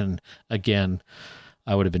addiction again,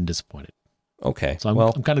 I would have been disappointed. Okay. So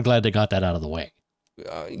I'm kind of glad they got that out of the way.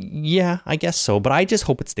 Yeah, I guess so. But I just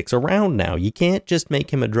hope it sticks around now. You can't just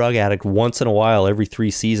make him a drug addict once in a while every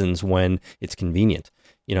 3 seasons when it's convenient.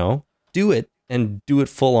 You know, do it and do it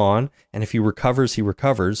full on. And if he recovers, he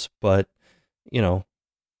recovers. But, you know,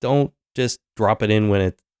 don't just drop it in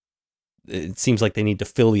when it seems like they need to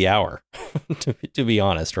fill the hour, to be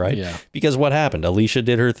honest, right? Yeah. Because what happened? Alicia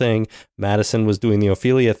did her thing. Madison was doing the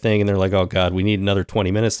Ophelia thing. And they're like, oh, God, we need another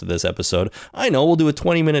 20 minutes to this episode. I know, we'll do a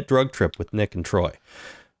 20-minute drug trip with Nick and Troy.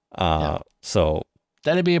 So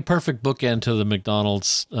that'd be a perfect bookend to the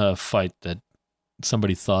McDonald's fight that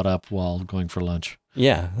somebody thought up while going for lunch.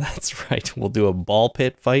 Yeah, that's right. We'll do a ball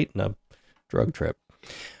pit fight and a drug trip.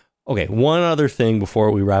 Okay, one other thing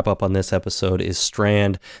before we wrap up on this episode is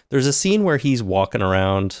Strand. There's a scene where he's walking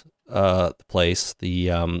around the place,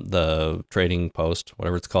 the trading post,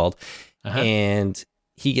 whatever it's called, and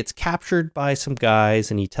he gets captured by some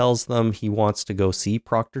guys, and he tells them he wants to go see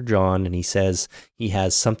Proctor John, and he says he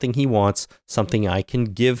has something he wants, something I can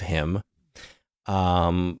give him,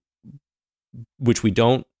 which we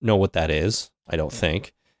don't know what that is, I don't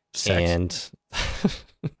think. Sex.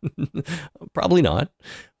 And probably not.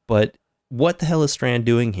 But what the hell is Strand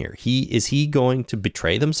doing here? Is he going to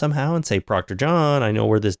betray them somehow and say, Proctor John, I know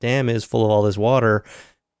where this dam is full of all this water.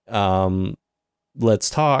 Let's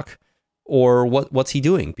talk. Or what's he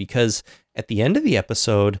doing? Because at the end of the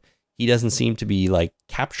episode, he doesn't seem to be like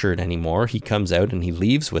captured anymore. He comes out and he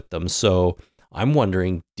leaves with them. So I'm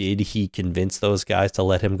wondering, did he convince those guys to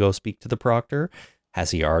let him go speak to the Proctor?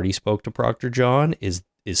 Has he already spoke to Proctor John? Is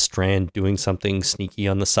Strand doing something sneaky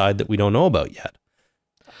on the side that we don't know about yet?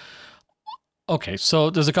 Okay, so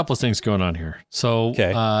there's a couple of things going on here. So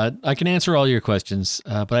I can answer all your questions,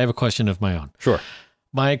 but I have a question of my own. Sure.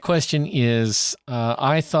 My question is,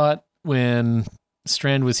 I thought when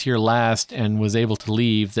Strand was here last and was able to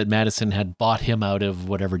leave that Madison had bought him out of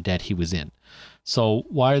whatever debt he was in. So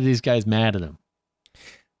why are these guys mad at him?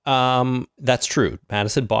 That's true.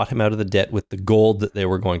 Madison bought him out of the debt with the gold that they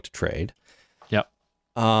were going to trade. Yep.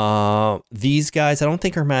 These guys, I don't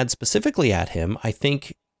think are mad specifically at him. I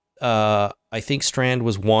think Strand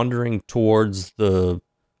was wandering towards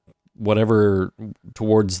wherever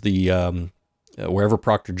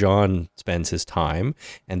Proctor John spends his time,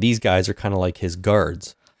 and these guys are kind of like his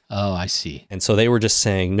guards. Oh, I see. And so they were just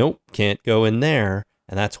saying, nope, can't go in there,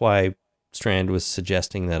 and that's why Strand was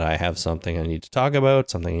suggesting that I have something I need to talk about,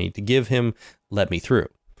 something I need to give him, let me through.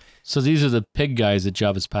 So these are the pig guys at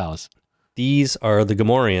Jabba's palace. These are the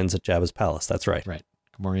Gamorreans at Jabba's palace, that's right. Right.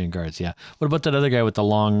 Gamorrean guards, yeah. What about that other guy with the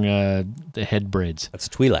long the head braids? That's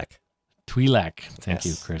Twi'lek. Twi'lek. Thank Yes.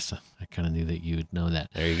 you, Chris. I kind of knew that you would know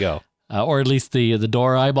that. There you go. or at least the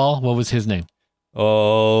door eyeball. What was his name?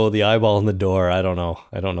 Oh, the eyeball in the door. I don't know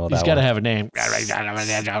that He's got to have a name.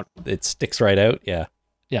 It sticks right out. Yeah.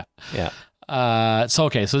 Yeah. Yeah. So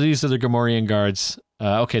these are the Gamorrean guards.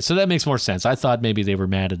 Okay, so that makes more sense. I thought maybe they were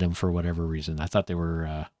mad at him for whatever reason. I thought they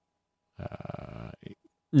were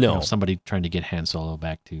somebody trying to get Han Solo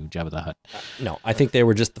back to Jabba the Hutt. No, I think they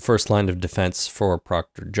were just the first line of defense for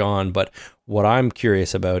Proctor John. But what I'm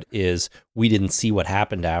curious about is we didn't see what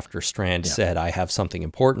happened after Strand said, I have something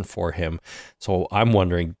important for him. So I'm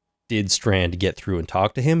wondering, did Strand get through and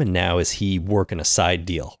talk to him? And now is he working a side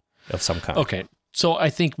deal of some kind? Okay, so I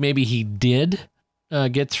think maybe he did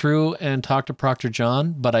get through and talk to Proctor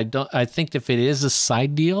John, but I think if it is a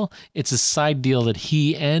side deal, it's a side deal that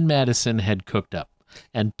he and Madison had cooked up,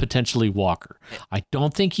 and potentially Walker. I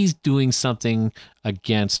don't think he's doing something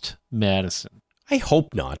against Madison. I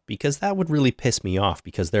hope not, because that would really piss me off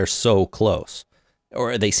because they're so close,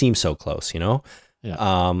 or they seem so close, Yeah.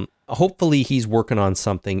 Hopefully he's working on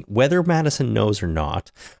something, whether Madison knows or not.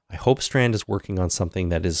 I hope Strand is working on something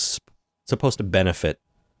that is supposed to benefit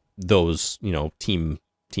those, team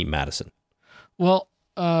Madison. Well,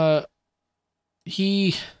 Strand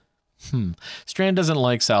doesn't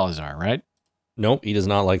like Salazar, right? Nope, he does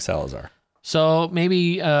not like Salazar. So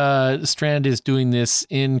maybe Strand is doing this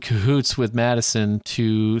in cahoots with Madison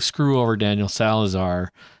to screw over Daniel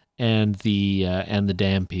Salazar and the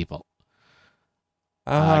damn people.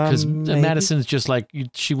 Because Madison's just like,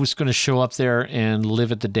 she was going to show up there and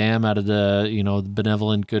live at the dam out of the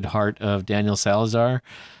benevolent good heart of Daniel Salazar.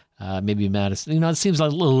 Maybe Madison, it seems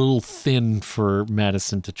like a little thin for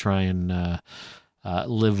Madison to try and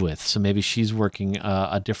live with. So maybe she's working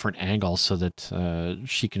a different angle so that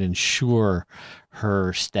she can ensure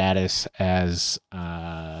her status as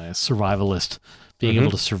a survivalist, being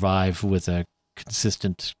able to survive with a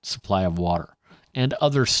consistent supply of water and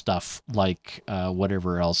other stuff like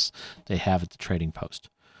whatever else they have at the trading post.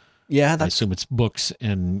 Yeah, I assume it's books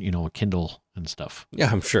and a Kindle and stuff. Yeah,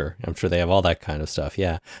 I'm sure they have all that kind of stuff.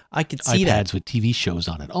 Yeah, I could see that. iPads with TV shows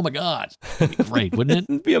on it. Oh my God, that'd be great, wouldn't it?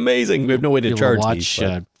 It'd be amazing. We have no way to charge watch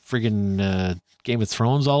these. Friggin' Game of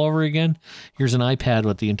Thrones all over again. Here's an iPad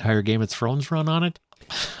with the entire Game of Thrones run on it.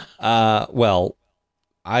 Well,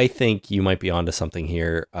 I think you might be onto something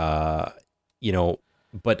here.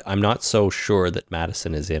 But I'm not so sure that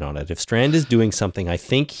Madison is in on it. If Strand is doing something, I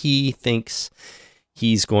think he thinks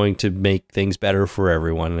he's going to make things better for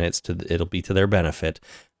everyone, and it'll be to their benefit.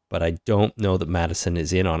 But I don't know that Madison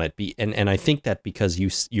is in on it. And I think that because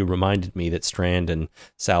you reminded me that Strand and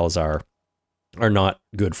Salazar are not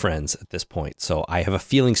good friends at this point. So I have a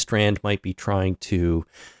feeling Strand might be trying to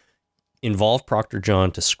involve Proctor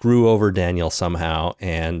John to screw over Daniel somehow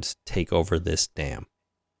and take over this dam.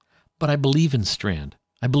 But I believe in Strand.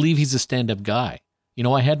 I believe he's a stand-up guy.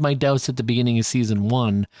 I had my doubts at the beginning of season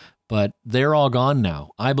 1, but they're all gone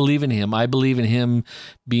now. I believe in him. I believe in him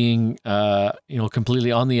being,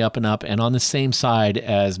 completely on the up and up and on the same side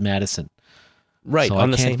as Madison. Right. So I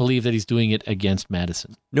can't believe that he's doing it against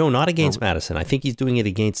Madison. No, not against Madison. I think he's doing it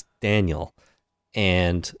against Daniel.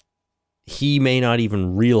 And he may not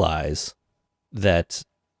even realize that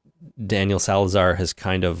Daniel Salazar has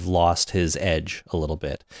kind of lost his edge a little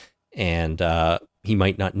bit. And he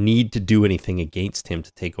might not need to do anything against him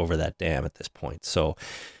to take over that dam at this point. So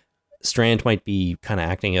Strand might be kind of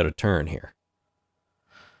acting out of turn here.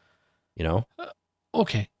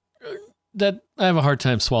 Okay. That I have a hard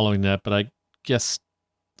time swallowing that, but I guess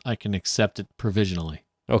I can accept it provisionally.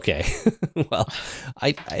 Okay. Well,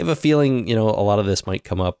 I have a feeling, a lot of this might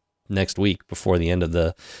come up next week before the end of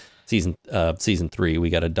the season 3.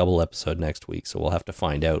 We got a double episode next week, so we'll have to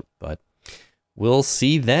find out, but we'll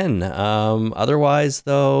see then. Otherwise,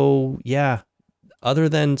 though, yeah, other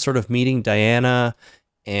than sort of meeting Diana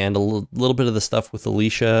and a little bit of the stuff with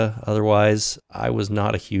Alicia, otherwise, I was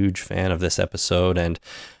not a huge fan of this episode, and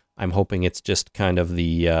I'm hoping it's just kind of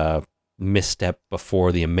the misstep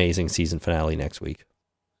before the amazing season finale next week.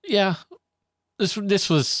 Yeah.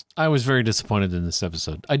 I was very disappointed in this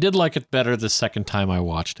episode. I did like it better the second time I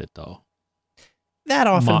watched it, though. That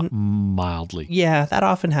often... mildly. Yeah, that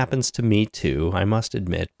often happens to me, too, I must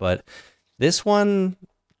admit. But this one,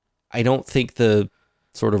 I don't think the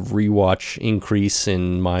sort of rewatch increase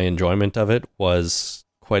in my enjoyment of it was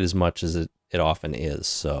quite as much as it often is.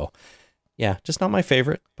 So, yeah, just not my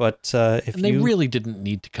favorite. But they really didn't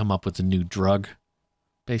need to come up with a new drug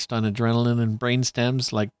based on adrenaline and brain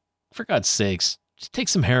stems. Like, for God's sakes, just take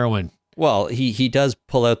some heroin. Well, he does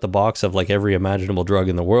pull out the box of like every imaginable drug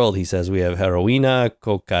in the world. He says we have heroina,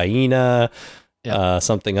 cocaina,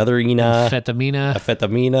 something other ina.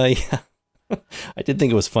 Amphetamina. Yeah. I did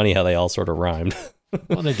think it was funny how they all sort of rhymed.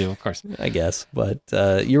 Well, they do, of course. I guess. But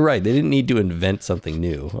you're right. They didn't need to invent something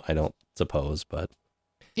new, I don't suppose. But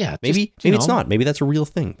yeah, maybe it's not. Maybe that's a real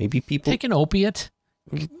thing. Maybe people take an opiate.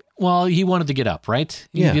 Well, he wanted to get up, right?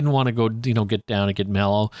 He didn't want to go, get down and get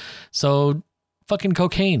mellow. So fucking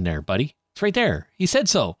cocaine there, buddy. It's right there. He said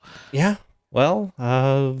so. Yeah. Well,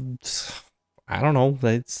 I don't know.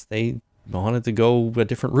 They wanted to go a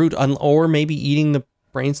different route, or maybe eating the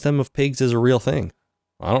brainstem of pigs is a real thing.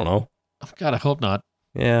 I don't know. Oh, God, I hope not.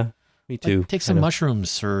 Yeah, me too. Like, take some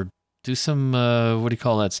mushrooms or do some, what do you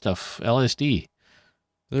call that stuff? LSD.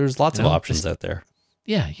 There's lots of options out there.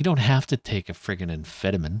 Yeah, you don't have to take a friggin'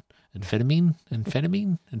 amphetamine.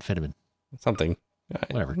 Something.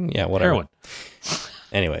 Whatever. Yeah, whatever. Heroin.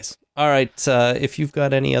 Anyways. All right. If you've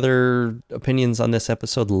got any other opinions on this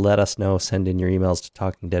episode, let us know. Send in your emails to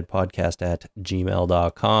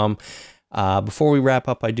talkingdeadpodcast@gmail.com. Before we wrap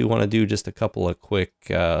up, I do want to do just a couple of quick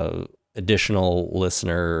additional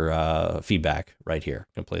listener feedback right here.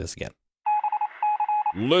 I'm going to play this again.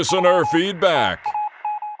 Listener feedback.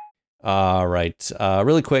 All right.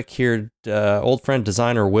 Really quick here. Old friend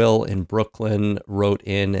designer Will in Brooklyn wrote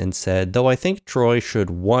in and said, though I think Troy should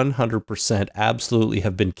 100% absolutely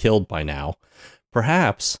have been killed by now,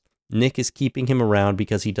 perhaps Nick is keeping him around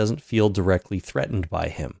because he doesn't feel directly threatened by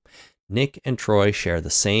him. Nick and Troy share the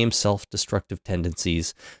same self-destructive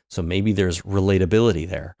tendencies, so maybe there's relatability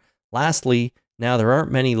there. Lastly, now there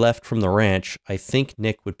aren't many left from the ranch, I think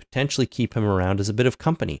Nick would potentially keep him around as a bit of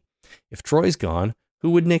company. If Troy's gone, who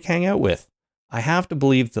would Nick hang out with? I have to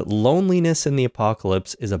believe that loneliness in the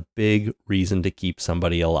apocalypse is a big reason to keep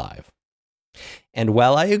somebody alive. And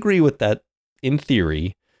while I agree with that in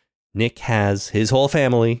theory, Nick has his whole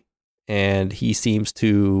family and he seems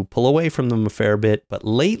to pull away from them a fair bit. But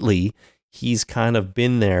lately, he's kind of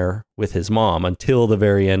been there with his mom until the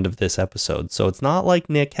very end of this episode. So it's not like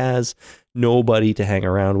Nick has nobody to hang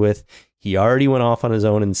around with. He already went off on his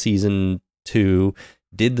own in season 2,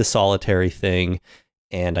 did the solitary thing,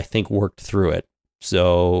 and I think worked through it.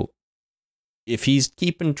 So if he's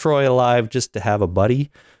keeping Troy alive just to have a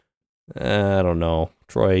buddy, I don't know.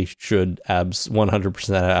 Troy should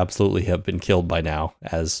 100% absolutely have been killed by now,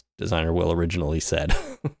 as designer Will originally said.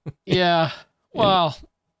 Yeah. Well,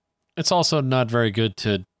 it's also not very good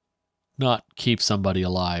to not keep somebody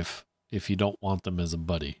alive if you don't want them as a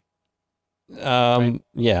buddy. Right?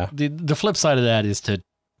 Yeah. The flip side of that is to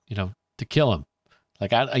kill him.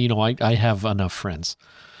 Like, I have enough friends,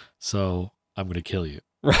 so I'm going to kill you.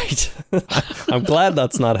 Right. I'm glad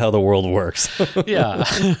that's not how the world works. Yeah.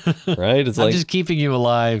 Right? It's I'm just keeping you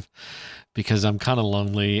alive because I'm kind of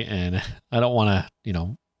lonely and I don't want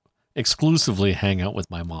to, exclusively hang out with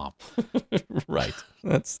my mom. Right.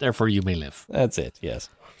 Therefore, you may live. That's it. Yes.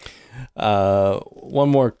 One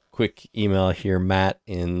more quick email here. Matt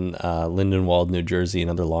in Lindenwold, New Jersey,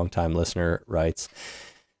 another longtime listener, writes,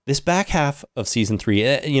 this back half of season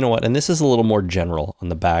 3, you know what? And this is a little more general on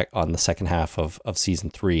the second half of season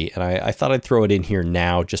 3. And I thought I'd throw it in here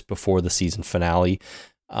now just before the season finale,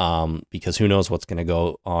 because who knows what's going to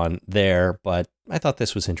go on there. But I thought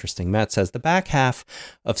this was interesting. Matt says, the back half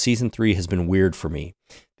of season 3 has been weird for me.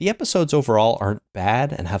 The episodes overall aren't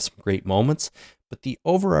bad and have some great moments, but the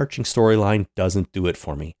overarching storyline doesn't do it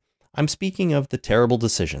for me. I'm speaking of the terrible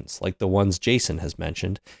decisions, like the ones Jason has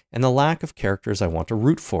mentioned, and the lack of characters I want to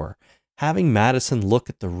root for. Having Madison look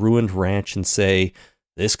at the ruined ranch and say,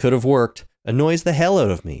 this could have worked, annoys the hell out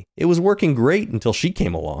of me. It was working great until she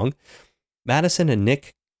came along. Madison and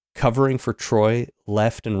Nick covering for Troy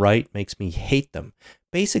left and right makes me hate them.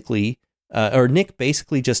 Nick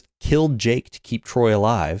basically just killed Jake to keep Troy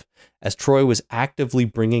alive, as Troy was actively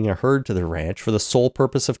bringing a herd to the ranch for the sole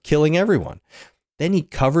purpose of killing everyone. Then he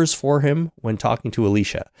covers for him when talking to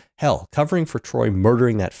Alicia. Hell, covering for Troy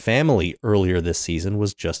murdering that family earlier this season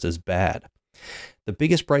was just as bad. The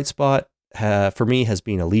biggest bright spot for me has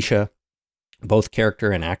been Alicia, both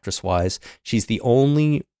character and actress-wise. She's the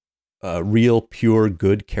only real, pure,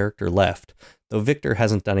 good character left. Though Victor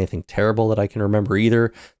hasn't done anything terrible that I can remember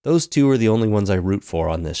either, those two are the only ones I root for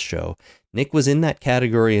on this show. Nick was in that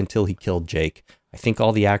category until he killed Jake. I think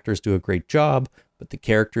all the actors do a great job, but the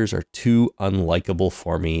characters are too unlikable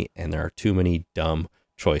for me, and there are too many dumb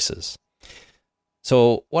choices.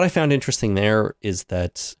 So what I found interesting there is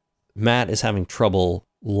that Matt is having trouble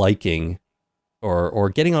liking or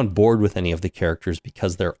getting on board with any of the characters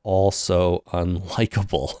because they're all so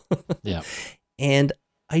unlikable. Yeah. And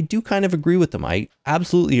I do kind of agree with them. I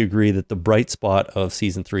absolutely agree that the bright spot of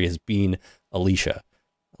season 3 has been Alicia.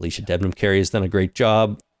 Alicia Debnam Carey has done a great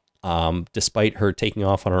job. Despite her taking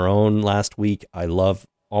off on her own last week, I love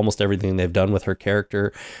almost everything they've done with her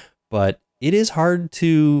character, but it is hard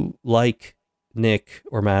to like Nick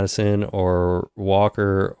or Madison or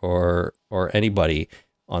Walker or anybody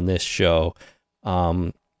on this show.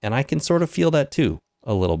 And I can sort of feel that too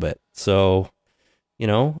a little bit. So,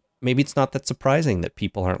 maybe it's not that surprising that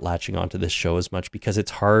people aren't latching onto this show as much because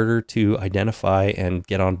it's harder to identify and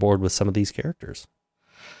get on board with some of these characters.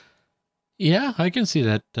 Yeah, I can see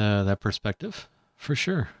that that perspective for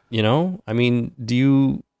sure. I mean, do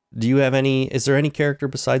you have is there any character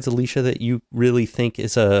besides Alicia that you really think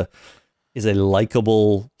is a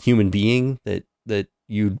likable human being that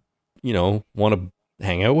you want to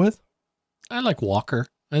hang out with? I like Walker.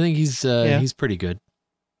 I think he's pretty good.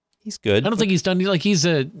 He's good. I don't think he's done he's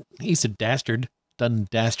a dastard, done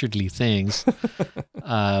dastardly things.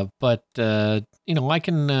 But I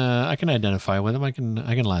can identify with him. I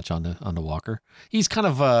can latch on to Walker. He's kind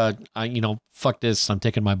of fuck this, I'm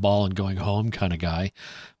taking my ball and going home kind of guy.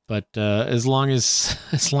 But as long as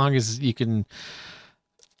you can,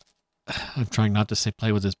 I'm trying not to say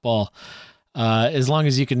play with this ball. As long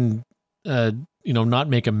as you can, not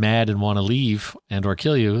make him mad and want to leave and or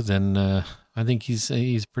kill you, then I think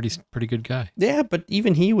he's pretty good guy. Yeah, but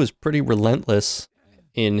even he was pretty relentless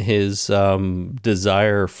in his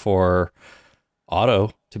desire for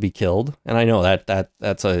Otto to be killed. And I know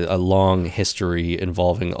that's a long history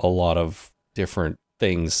involving a lot of different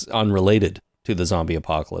things unrelated to the zombie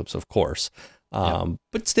apocalypse, of course. But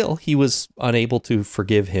still, he was unable to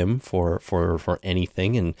forgive him for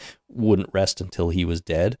anything and wouldn't rest until he was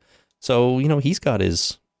dead. So, he's got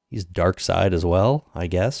his dark side as well, I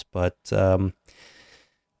guess. But I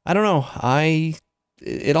don't know.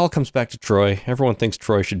 It all comes back to Troy. Everyone thinks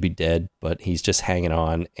Troy should be dead, but he's just hanging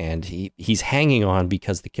on. And he's hanging on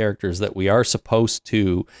because the characters that we are supposed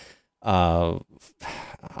to,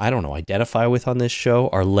 identify with on this show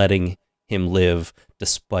are letting him live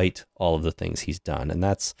despite all of the things he's done. And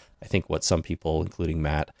that's, I think, what some people, including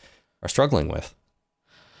Matt, are struggling with.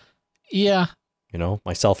 Yeah.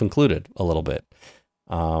 Myself included a little bit.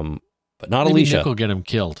 But not Maybe Alicia. Nick will get him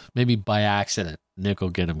killed. Maybe by accident, Nick will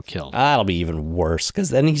get him killed. That'll be even worse because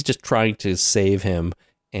then he's just trying to save him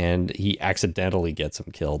and he accidentally gets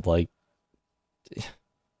him killed. Like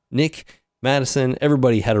Nick, Madison,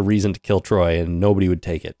 everybody had a reason to kill Troy and nobody would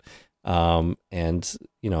take it. I'm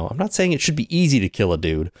not saying it should be easy to kill a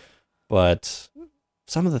dude, but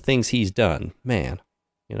some of the things he's done, man,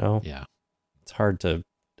 yeah, it's hard to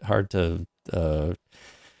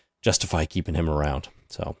justify keeping him around.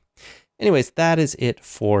 So anyways, that is it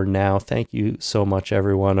for now. Thank you so much,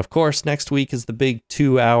 everyone. Of course, next week is the big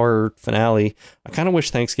 2-hour finale. I kind of wish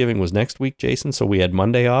Thanksgiving was next week, Jason, so we had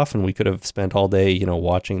Monday off and we could have spent all day,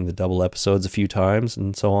 watching the double episodes a few times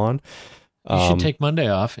and so on. You should take Monday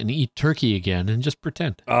off and eat turkey again and just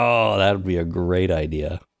pretend. Oh, that would be a great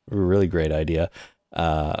idea. A really great idea.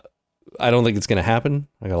 I don't think it's going to happen.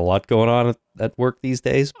 I got a lot going on at work these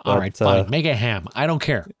days. But, all right, fine. Make a ham. I don't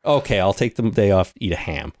care. Okay, I'll take the day off, eat a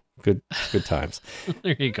ham. Good times.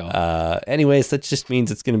 There you go. Anyways, that just means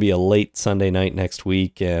it's going to be a late Sunday night next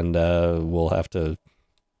week, and we'll have to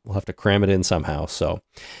cram it in somehow. So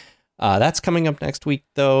that's coming up next week,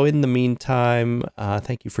 though. In the meantime,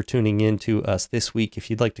 thank you for tuning in to us this week. If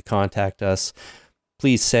you'd like to contact us,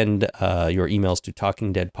 please send your emails to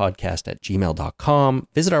talkingdeadpodcast@gmail.com.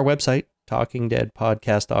 Visit our website,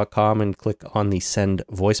 talkingdeadpodcast.com, and click on the send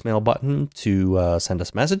voicemail button to send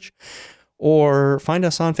us a message. Or find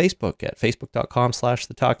us on Facebook at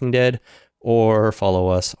facebook.com/thetalkingdead, or follow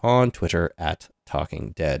us on Twitter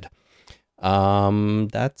 @talkingdead.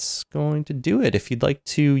 That's going to do it. If you'd like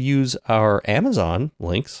to use our Amazon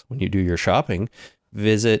links when you do your shopping,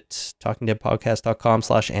 visit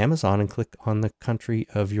talkingdeadpodcast.com/Amazon and click on the country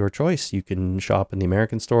of your choice. You can shop in the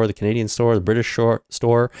American store, the Canadian store, the British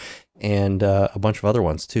store, and a bunch of other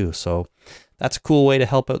ones too. So that's a cool way to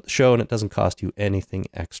help out the show, and it doesn't cost you anything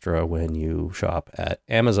extra when you shop at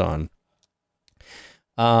Amazon.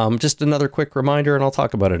 Just another quick reminder, and I'll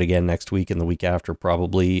talk about it again next week and the week after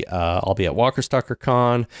probably. I'll be at Walker Stalker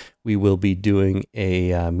Con. We will be doing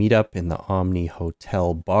a meetup in the Omni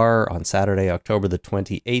Hotel Bar on Saturday, October the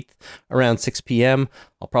 28th, around 6 p.m.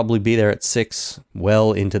 I'll probably be there at 6,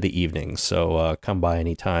 well into the evening. So come by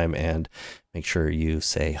anytime and make sure you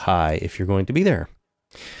say hi if you're going to be there.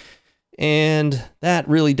 And that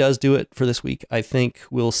really does do it for this week. I think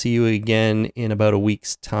we'll see you again in about a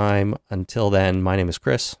week's time. Until then, my name is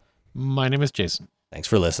Chris. My name is Jason. Thanks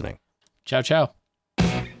for listening. Ciao, ciao.